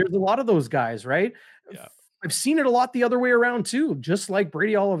 Yeah. There's a lot of those guys, right? Yeah. I've seen it a lot the other way around too, just like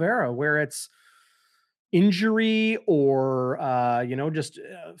Brady Oliveira, where it's, injury or just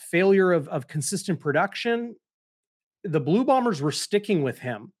failure of consistent production, the Blue Bombers were sticking with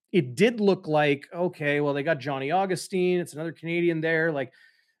him. It did look like, okay, well, they got Johnny Augustine. It's another Canadian there. Like,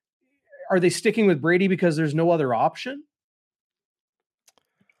 are they sticking with Brady because there's no other option?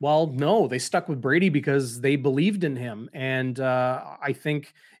 Well, no, they stuck with Brady because they believed in him. And I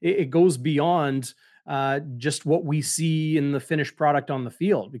think it goes beyond just what we see in the finished product on the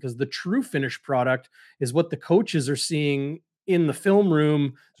field, because the true finished product is what the coaches are seeing in the film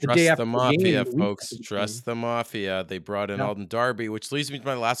room the day Trust after the the game, Mafia, the week folks. after the game. Trust the Mafia. They brought in Yeah. Alden Darby, which leads me to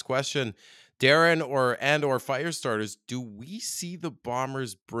my last question. Darren or fire starters, do we see the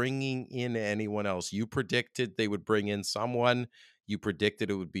Bombers bringing in anyone else? You predicted they would bring in someone. You predicted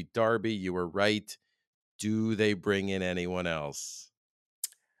it would be Darby. You were right. Do they bring in anyone else?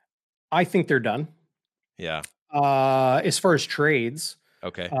 I think they're done. Yeah. As far as trades,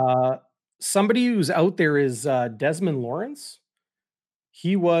 Okay. uh, somebody who's out there is Desmond Lawrence.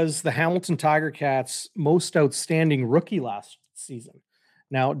 He was the Hamilton Tiger Cats' most outstanding rookie last season.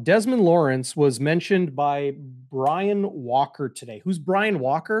 Now, Desmond Lawrence was mentioned by Brian Walker today. Who's Brian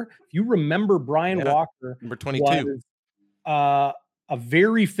Walker? If you remember, Brian Yeah. Walker Number was 22. a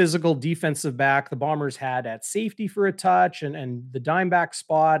very physical defensive back. The Bombers had at safety for a touch and the dime back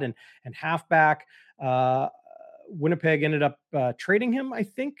spot and halfback. Uh, Winnipeg ended up trading him, I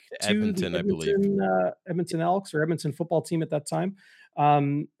think, to the Edmonton, I believe. Edmonton Elks or Edmonton football team at that time.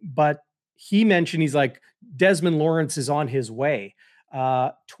 But he mentioned, he's like, Desmond Lawrence is on his way.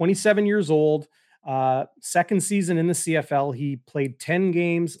 27 years old, second season in the CFL. He played 10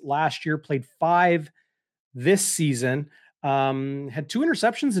 games last year, played 5 this season. Had 2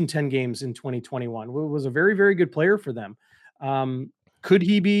 interceptions in 10 games in 2021. Was a very, very good player for them. Could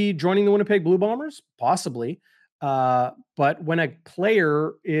he be joining the Winnipeg Blue Bombers? Possibly. But when a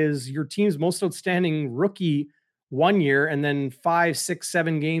player is your team's most outstanding rookie 1 year, and then 5, 6,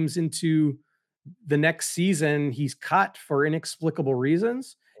 7 games into the next season, he's cut for inexplicable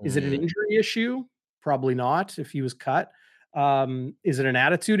reasons. Is it an injury issue? Probably not if he was cut. Is it an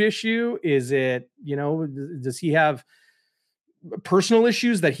attitude issue? Is it, does he have personal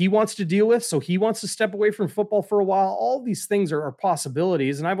issues that he wants to deal with? So he wants to step away from football for a while. All these things are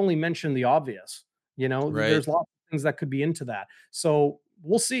possibilities. And I've only mentioned the obvious, Right. there's lots of things that could be into that. So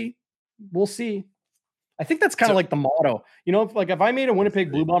we'll see. We'll see. I think that's kind of So like the motto, if I made a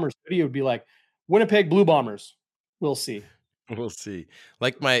Winnipeg Blue Bombers video, it would be like Winnipeg Blue Bombers. We'll see. we'll see.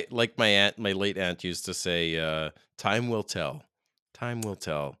 Like my aunt, my late aunt used to say, time will tell. Time will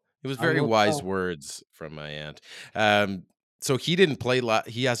tell. It was Time very will wise tell. words from my aunt. So he didn't play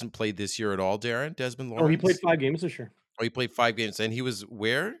he hasn't played this year at all, Darren, Desmond Oh, he played Lawrence? 5 games this year. Oh, he played 5 games and he was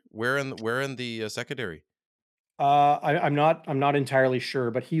where? Where in the secondary? I'm not entirely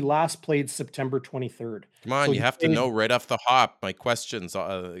sure, but he last played September 23rd. Come on, So you he have to played know right off the hop my questions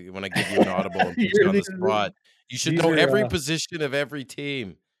when I give you an audible and put you on the these spot. You should these know are every position of every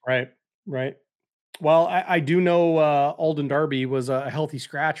team. right, right. Well, I do know Alden Darby was a healthy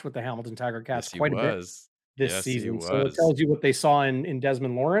scratch with the Hamilton Tiger Cats Yes, he quite a bit was. this Yes, he season. So it was. tells you what they saw in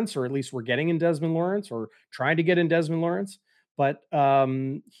Desmond Lawrence, or at least we're getting in Desmond Lawrence, or trying to get in Desmond Lawrence. But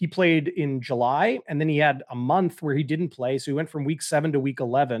he played in July, and then he had a month where he didn't play. So he went from week 7 to week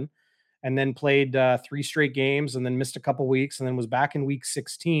 11, and then played 3 straight games, and then missed a couple weeks, and then was back in week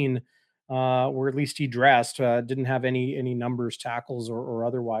 16, where at least he dressed. Didn't have any numbers, tackles, or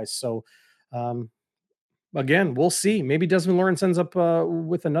otherwise. So um, again, we'll see. Maybe Desmond Lawrence ends up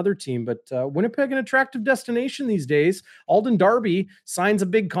with another team, but Winnipeg, an attractive destination these days. Alden Darby signs a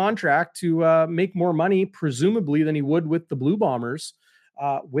big contract to make more money, presumably, than he would with the Blue Bombers,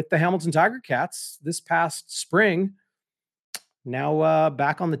 with the Hamilton Tiger Cats this past spring. Now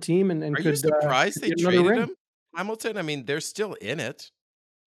back on the team and Are you surprised could they get another traded ring. him? Hamilton, I mean, they're still in it.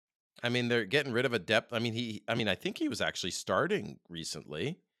 I mean, they're getting rid of a depth. I think he was actually starting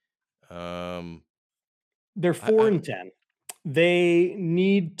recently. Um, They're I, 4 I and 10. They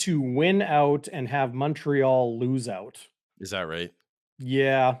need to win out and have Montreal lose out. is that right?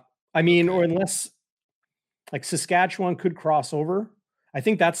 Yeah. I mean, Okay. or unless like Saskatchewan could cross over. I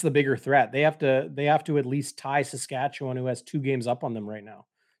think that's the bigger threat. They have to at least tie Saskatchewan, who has 2 games up on them right now.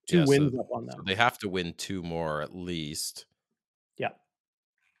 2 Yeah, wins up on so them. they have to win 2 more at least. Yeah.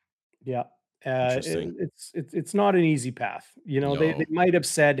 Yeah. Interesting. It's not an easy path. They No. might have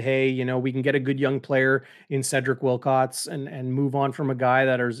said, "Hey, we can get a good young player in Cedric Wilcots and move on from a guy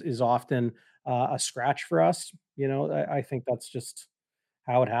that is often a scratch for us." I think that's just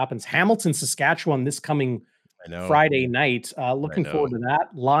how it happens. Hamilton, Saskatchewan, this coming I know. Friday night. I Looking know. forward to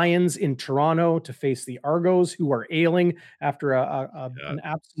that. Lions in Toronto to face the Argos, who are ailing after Yeah. an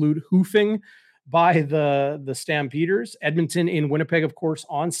absolute hoofing. by the Stampeders. Edmonton in Winnipeg, of course,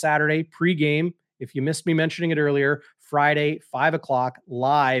 on Saturday, pregame. If you missed me mentioning it earlier, Friday, 5 o'clock,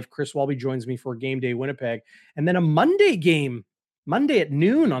 live. Chris Walby joins me for Game Day Winnipeg. And then a Monday game, Monday at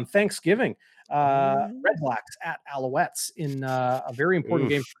noon on Thanksgiving. Red Blacks at Alouettes in a very important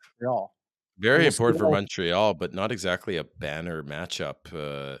game for Montreal. Very important for Montreal, but not exactly a banner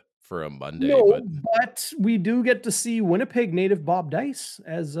matchup for a Monday. No, but we do get to see Winnipeg native Bob Dice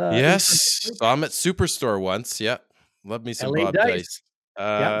as yes, saw him at Superstore once. Yeah, love me some LA Bob Dice.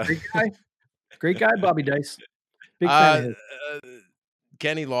 Yeah, great guy, Bobby Dice. Big fan of his.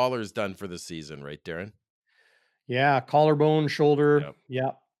 Kenny Lawler's done for the season, right, Darren? Yeah, collarbone, shoulder.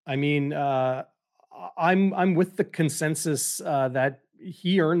 Yeah. I mean, I'm with the consensus that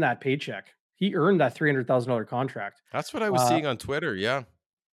he earned that paycheck. He earned that $300,000 contract. That's what I was seeing on Twitter. Yeah.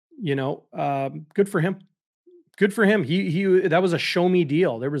 You know, good for him. Good for him. He that was a show me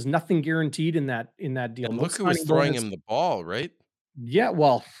deal. There was nothing guaranteed in that deal. And look who was throwing him the ball, right? Yeah,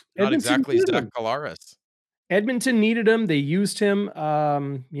 well, not exactly Zach Collaros. Edmonton needed him. They used him.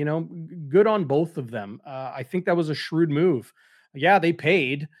 You know, good on both of them. I think that was a shrewd move. Yeah, they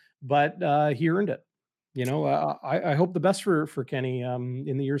paid, but he earned it. You know, I hope the best for Kenny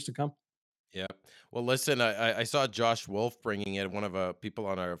in the years to come. Yeah. Well, listen, I saw Josh Wolf bringing in one of people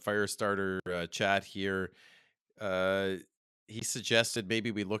on our Firestarter chat here. He suggested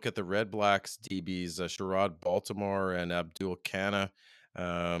maybe we look at the Red Blacks DBs, Sherrod Baltimore and Abdul Kana.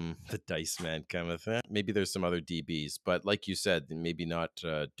 The Dice Man kind of thing. Maybe there's some other DBs, but like you said, maybe not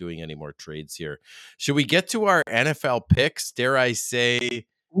doing any more trades here. Should we get to our NFL picks? Dare I say?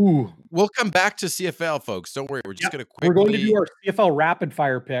 Ooh, we'll come back to CFL, folks. Don't worry. We're just going to quickly. We're going to do our CFL rapid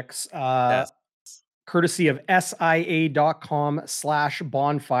fire picks, yes. Courtesy of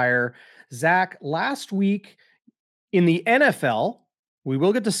SIA.com/bonfire. Zach, last week in the NFL, we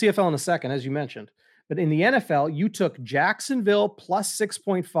will get to CFL in a second, as you mentioned. But in the NFL, you took Jacksonville plus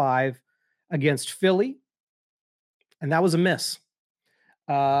 6.5 against Philly, and that was a miss.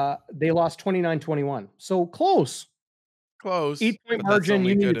 They lost 29-21. So close. Close. 8-point margin.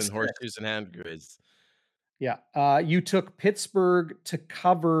 You good in horseshoes and hand grenades. Yeah. You took Pittsburgh to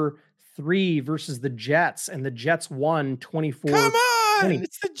cover 3 versus the Jets, and the Jets won 24. Come on!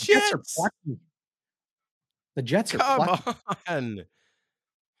 It's the Jets. The Jets are Come on.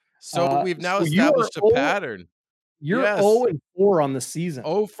 So we've now established a pattern. You're 0-4 on the season.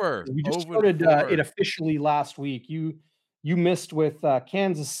 Over. We just started it officially last week. You missed with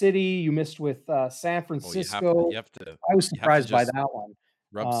Kansas City. You missed with San Francisco. I was surprised by that one.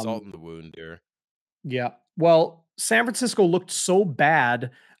 Rub salt in the wound here. Yeah. Well, San Francisco looked so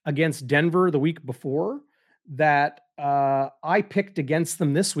bad against Denver the week before that I picked against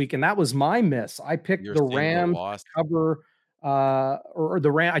them this week, and that was my miss. I picked the Rams to cover or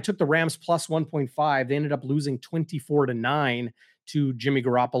the Ram. I took the Rams plus 1.5. They ended up losing 24-9 to Jimmy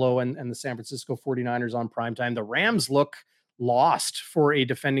Garoppolo and the San Francisco 49ers on primetime. The Rams look lost for a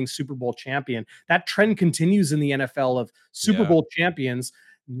defending Super Bowl champion. That trend continues in the NFL of Super Bowl champions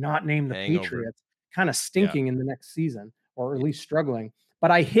not named the Patriots, kind of stinking in the next season, or at least struggling.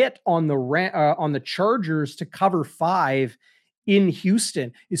 But I hit on the Chargers to cover 5 in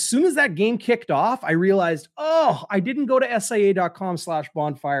Houston. As soon as that game kicked off, I realized, I didn't go to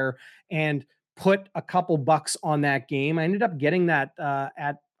SIA.com/bonfire and put a couple bucks on that game. I ended up getting that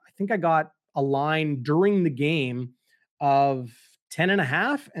I think I got a line during the game of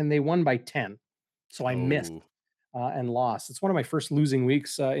 10.5, and they won by 10. So I missed and lost. It's one of my first losing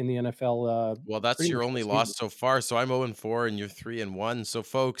weeks in the NFL. Well, that's your only loss so far. So I'm 0-4 and you're 3-1. So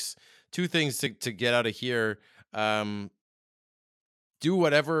folks, 2 things to get out of here. Do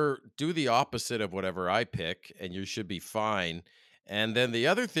the opposite of whatever I pick, and you should be fine. And then the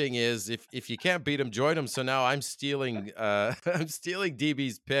other thing is, if you can't beat them, join them. So now I'm stealing I'm stealing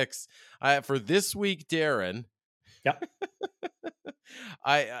DB's picks for this week, Darren. Yeah.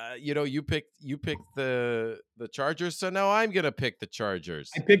 You picked the Chargers, so now I'm gonna pick the Chargers.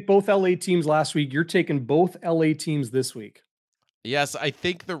 I picked both LA teams last week. You're taking both LA teams this week. Yes, I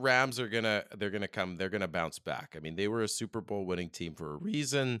think the Rams they're gonna bounce back. I mean, they were a Super Bowl winning team for a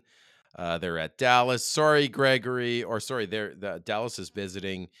reason. They're at Dallas. Sorry, Gregory, Dallas is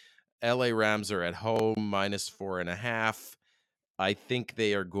visiting. LA Rams are at home, -4.5. I think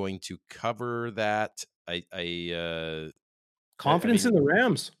they are going to cover that. Confidence in the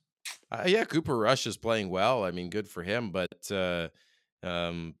Rams. Yeah, Cooper Rush is playing well. I mean, good for him, but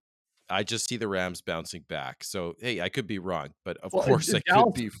I just see the Rams bouncing back. So, hey, I could be wrong, but of course I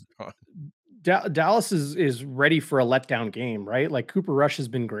could be wrong. Dallas is ready for a letdown game, right? Like Cooper Rush has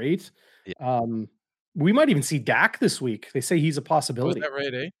been great. Yeah. We might even see Dak this week. They say he's a possibility. Oh, is that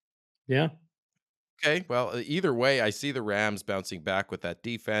right, eh? Yeah. Okay, well, either way, I see the Rams bouncing back with that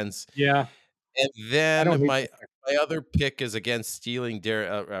defense. Yeah, And I then don't hate my that pick. my other pick is against stealing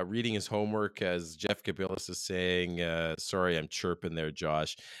reading his homework, as Jeff Gabilis is saying. Sorry, I'm chirping there,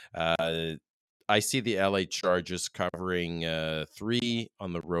 Josh. Uh, I see the LA Chargers covering 3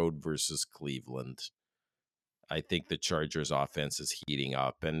 on the road versus Cleveland. I think the Chargers offense is heating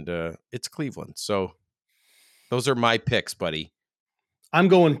up, and it's Cleveland. So those are my picks, buddy. I'm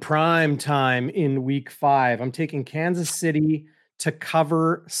going prime time in week 5. I'm taking Kansas City to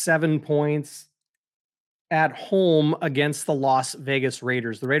cover 7 points at home against the Las Vegas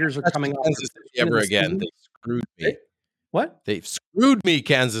Raiders. The Raiders are Touch coming off their Kansas first City win of ever the again. season. They screwed They me. what? They've screwed me,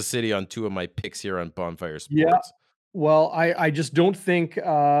 Kansas City, on 2 of my picks here on Bonfire Yeah. Sports. Well, I just don't think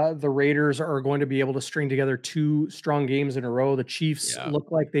the Raiders are going to be able to string together 2 strong games in a row. The Chiefs Yeah.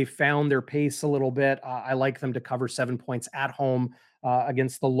 look like they found their pace a little bit. I like them to cover 7 points at home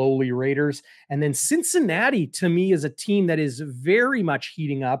against the lowly Raiders. And then Cincinnati, to me, is a team that is very much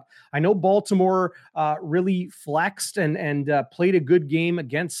heating up. I know Baltimore really flexed and played a good game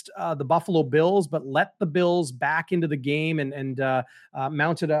against the Buffalo Bills, but let the Bills back into the game and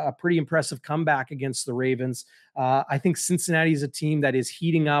mounted a pretty impressive comeback against the Ravens. I think Cincinnati is a team that is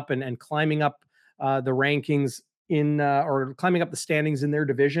heating up and climbing up the rankings or climbing up the standings in their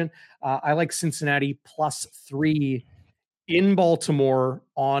division. I like Cincinnati +3 in Baltimore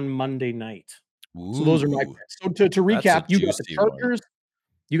on Monday night. So those are my Ooh, picks. So to that's a recap, juicy one.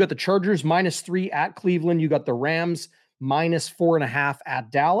 You got the Chargers -3 at Cleveland. You got the Rams -4.5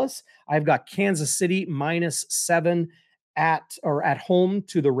 at Dallas. I've got Kansas City -7 at home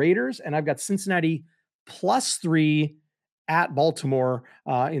to the Raiders, and I've got Cincinnati +3 at Baltimore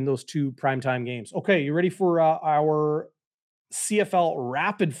in those 2 primetime games. Okay, you ready for our CFL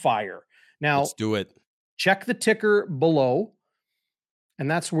rapid fire? Now, Let's do it. check the ticker below.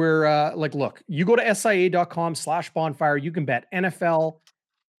 And that's where, look, you go to SIA.com/bonfire. You can bet NFL,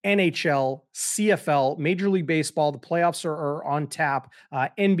 NHL, CFL, Major League Baseball. The playoffs are on tap.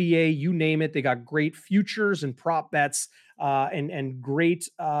 NBA, you name it. They got great futures and prop bets and great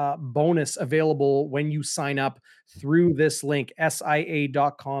bonus available when you sign up through this link,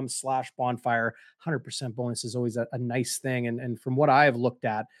 SIA.com/bonfire. 100% bonus is always a nice thing. And from what I have looked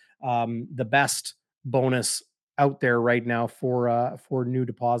at, the best bonus out there right now for new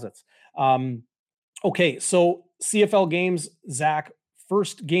deposits. Okay, so CFL games, Zach.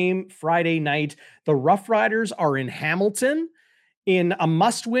 First game Friday night. The Rough Riders are in Hamilton in a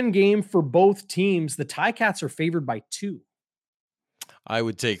must-win game for both teams. The Ticats are favored by 2. I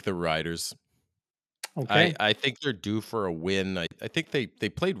would take the Riders. Okay. I think they're due for a win. I think they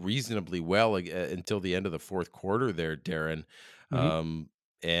played reasonably well until the end of the fourth quarter there, Darren. Mhm. Um,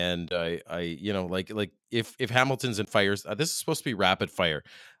 and like if Hamilton's in fires, this is supposed to be rapid fire.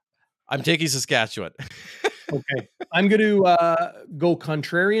 I'm taking Saskatchewan. Okay. I'm going to go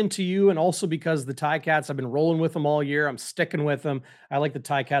contrarian to you, and also because the Ticats, I've been rolling with them all year. I'm sticking with them. I like the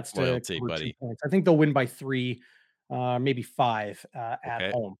Ticats to Loyalty, cover 2 buddy. points. I think they'll win by 3, maybe 5 at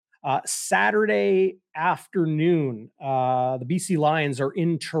Okay. home. Saturday afternoon, the BC Lions are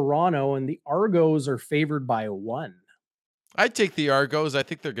in Toronto, and the Argos are favored by 1. I'd take the Argos. I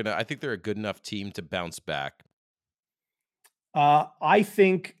think they're a good enough team to bounce back. I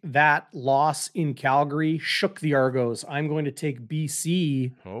think that loss in Calgary shook the Argos. I'm going to take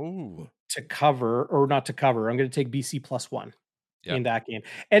BC Oh. to cover, or not to cover. I'm going to take BC +1 Yeah. in that game.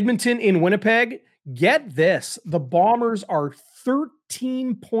 Edmonton in Winnipeg. Get this. The Bombers are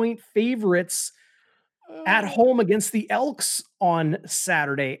 13-point favorites at home against the Elks on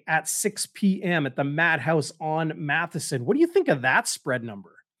Saturday at 6 p.m. at the Madhouse on Matheson. What do you think of that spread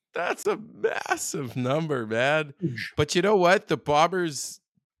number? That's a massive number, man. Huge. But you know what? The Bombers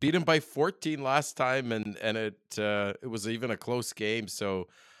beat them by 14 last time, and it was even a close game. So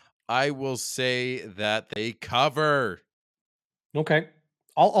I will say that they cover. Okay.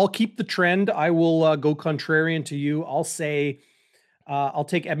 I'll keep the trend. I will go contrarian to you. I'll say I'll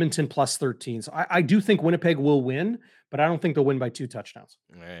take Edmonton +13. So I do think Winnipeg will win, but I don't think they'll win by 2 touchdowns.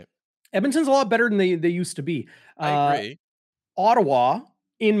 All right. Edmonton's a lot better than they used to be. I agree. Ottawa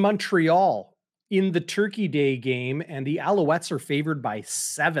in Montreal in the Turkey Day game, and the Alouettes are favored by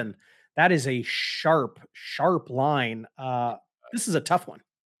 7. That is a sharp, sharp line. This is a tough one.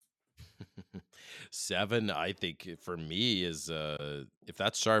 7, I think for me is if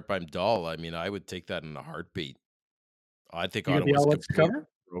that's sharp, I'm dull. I mean, I would take that in a heartbeat. I think You got the Ottawa's Alouettes to completely cover?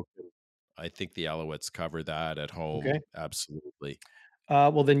 broken. I think the Alouettes cover that at home. Okay. Absolutely.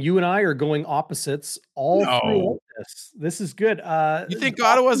 Well, then you and I are going opposites all No. throughout this. This is good. You think The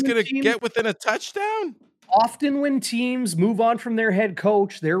Ottawa's Washington gonna team, get within a touchdown? Often when teams move on from their head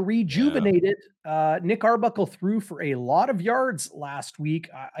coach, they're Yeah. rejuvenated. Nick Arbuckle threw for a lot of yards last week.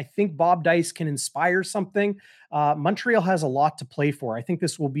 I think Bob Dice can inspire something. Montreal has a lot to play for. I think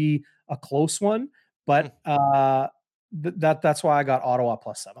this will be a close one, Hmm. but that's why I got Ottawa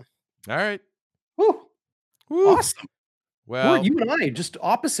 +7. All right. Woo, Woo. awesome. Well, You and I just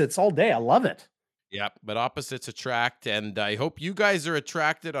opposites all day. I love it. yeah, but opposites attract, and I hope you guys are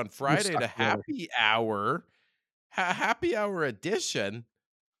attracted on We're Friday stuck to together. happy hour edition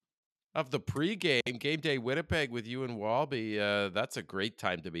of the pregame game day Winnipeg with you and Walby. That's a great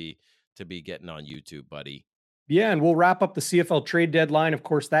time to be getting on YouTube, buddy. Yeah, and we'll wrap up the CFL trade deadline. Of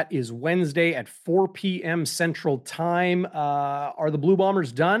course, that is Wednesday at 4 p.m. Central Time. Are the Blue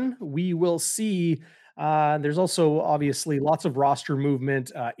Bombers done? We will see. There's also obviously lots of roster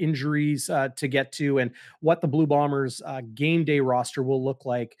movement, injuries to get to, and what the Blue Bombers game day roster will look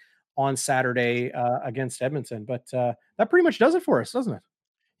like on Saturday against Edmonton. But that pretty much does it for us, doesn't it?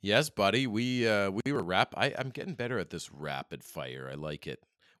 Yes, buddy. We were I'm getting better at this rapid fire. I like it.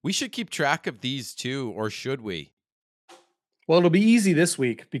 We should keep track of these too, or should we? Well, it'll be easy this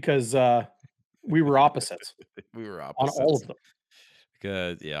week because we were opposites We were on all opposites. of them.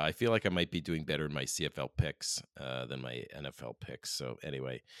 Yeah, I feel like I might be doing better in my CFL picks than my NFL picks. So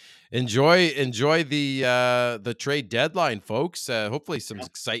anyway, enjoy the trade deadline, folks. Hopefully, some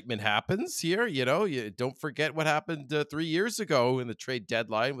excitement happens here. You know, you don't forget what happened 3 years ago in the trade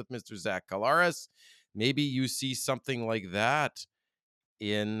deadline with Mr. Zach Collaros. Maybe you see something like that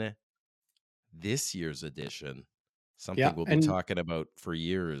in this year's edition. Yeah, Something we'll be and talking about for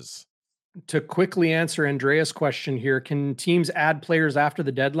years. to quickly answer Andrea's question here, can teams add players after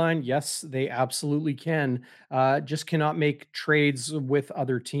the deadline? Yes, they absolutely can. Just cannot make trades with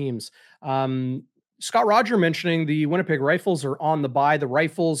other teams. Scott Roger mentioning the Winnipeg Rifles are on the buy. The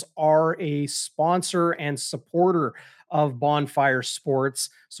Rifles are a sponsor and supporter of Bonfire Sports.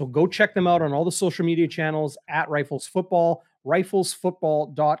 So go check them out on all the social media channels at Rifles Football,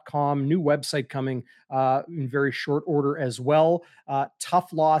 riflesfootball.com. New website coming in very short order as well.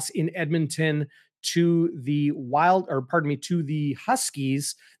 Tough loss in Edmonton to to the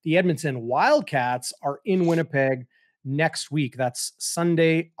Huskies. The Edmonton Wildcats are in Winnipeg next week. That's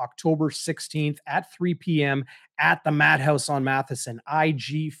Sunday, October 16th at 3 p.m. at the Madhouse on Matheson,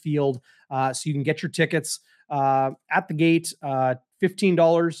 IG Field. So you can get your tickets at the gate.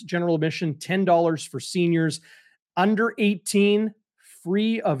 $15 general admission, $10 for seniors. Under 18,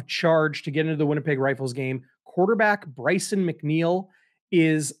 free of charge to get into the Winnipeg Rifles game. Quarterback Bryson McNeil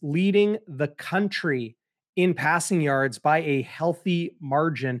is leading the country in passing yards by a healthy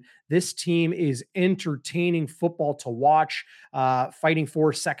margin. This team is entertaining football to watch, fighting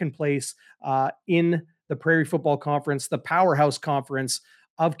for second place in the Prairie Football Conference, the powerhouse conference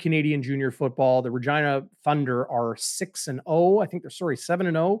of Canadian junior football. The Regina Thunder are 6-0. I think they're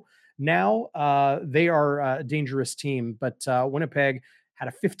 7-0 now. They are a dangerous team, but Winnipeg had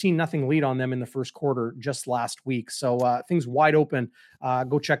a 15-0 lead on them in the first quarter just last week. So things wide open.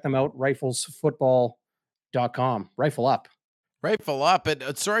 Go check them out, riflesfootball.com. Rifle up. Rifle up.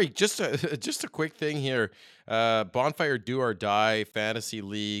 And sorry, just a just a quick thing here. Bonfire Do or Die Fantasy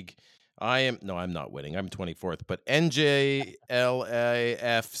League. I'm not winning. I'm 24th, but NJLAF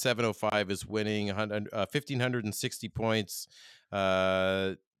 705 is winning 1,560 points.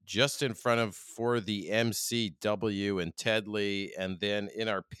 Just in front of for the MCW and Tedley. And then in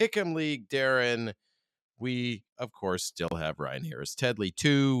our Pick'em League, Darren, we of course still have Ryan Harris. Tedley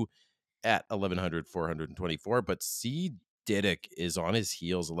 2 at 1,424, but C. Diddick is on his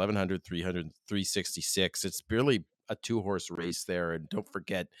heels, 1,100, 300, 366. It's barely a two-horse race there. And don't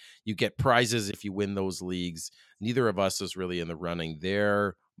forget, you get prizes if you win those leagues. Neither of us is really in the running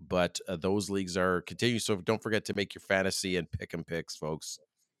there, but those leagues are continuing. So don't forget to make your fantasy and pick 'em picks, folks.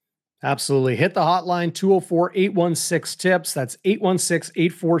 Absolutely. Hit the hotline 204-816-TIPS. That's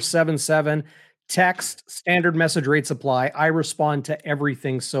 816-8477. Text, standard message rates apply. I respond to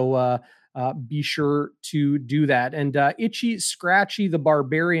everything. So be sure to do that. And Itchy Scratchy the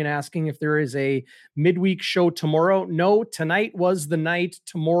Barbarian asking if there is a midweek show tomorrow. No, tonight was the night.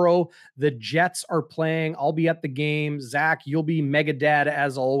 Tomorrow, the Jets are playing. I'll be at the game. Zach, you'll be mega dad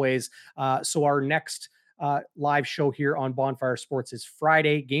as always. So our next live show here on Bonfire Sports is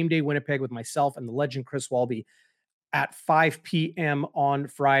Friday, Game Day Winnipeg with myself and the legend Chris Walby at 5 p.m. on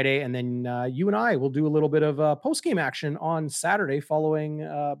Friday. And then you and I will do a little bit of post-game action on Saturday following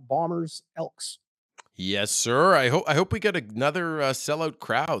Bombers Elks. Yes, sir. I hope we get another sellout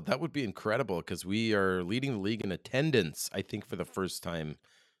crowd. That would be incredible because we are leading the league in attendance, I think, for the first time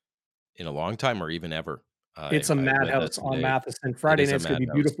in a long time or even ever. It's a I read that madhouse on today. Matheson. It Friday is a night's going to be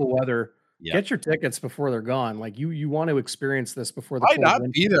madhouse. beautiful weather. Yeah. Get your tickets before they're gone. Like you want to experience this before the Why cold not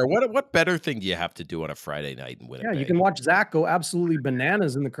winter. be there? What better thing do you have to do on a Friday night in Yeah, you Winnipeg? can watch Zach go absolutely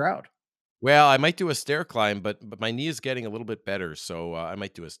bananas in the crowd. Well, I might do a stair climb, but my knee is getting a little bit better, so, I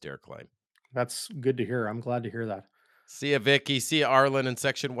might do a stair climb. That's good to hear. I'm glad to hear that. See ya, Vicky. See ya, Arlen in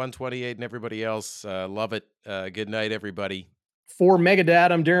section 128 and everybody else. Love it. Good night, everybody. For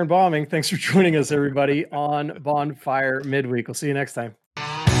Megadad, I'm Darren Bombing. Thanks for joining us, everybody, on Bonfire Midweek. We'll see you next time.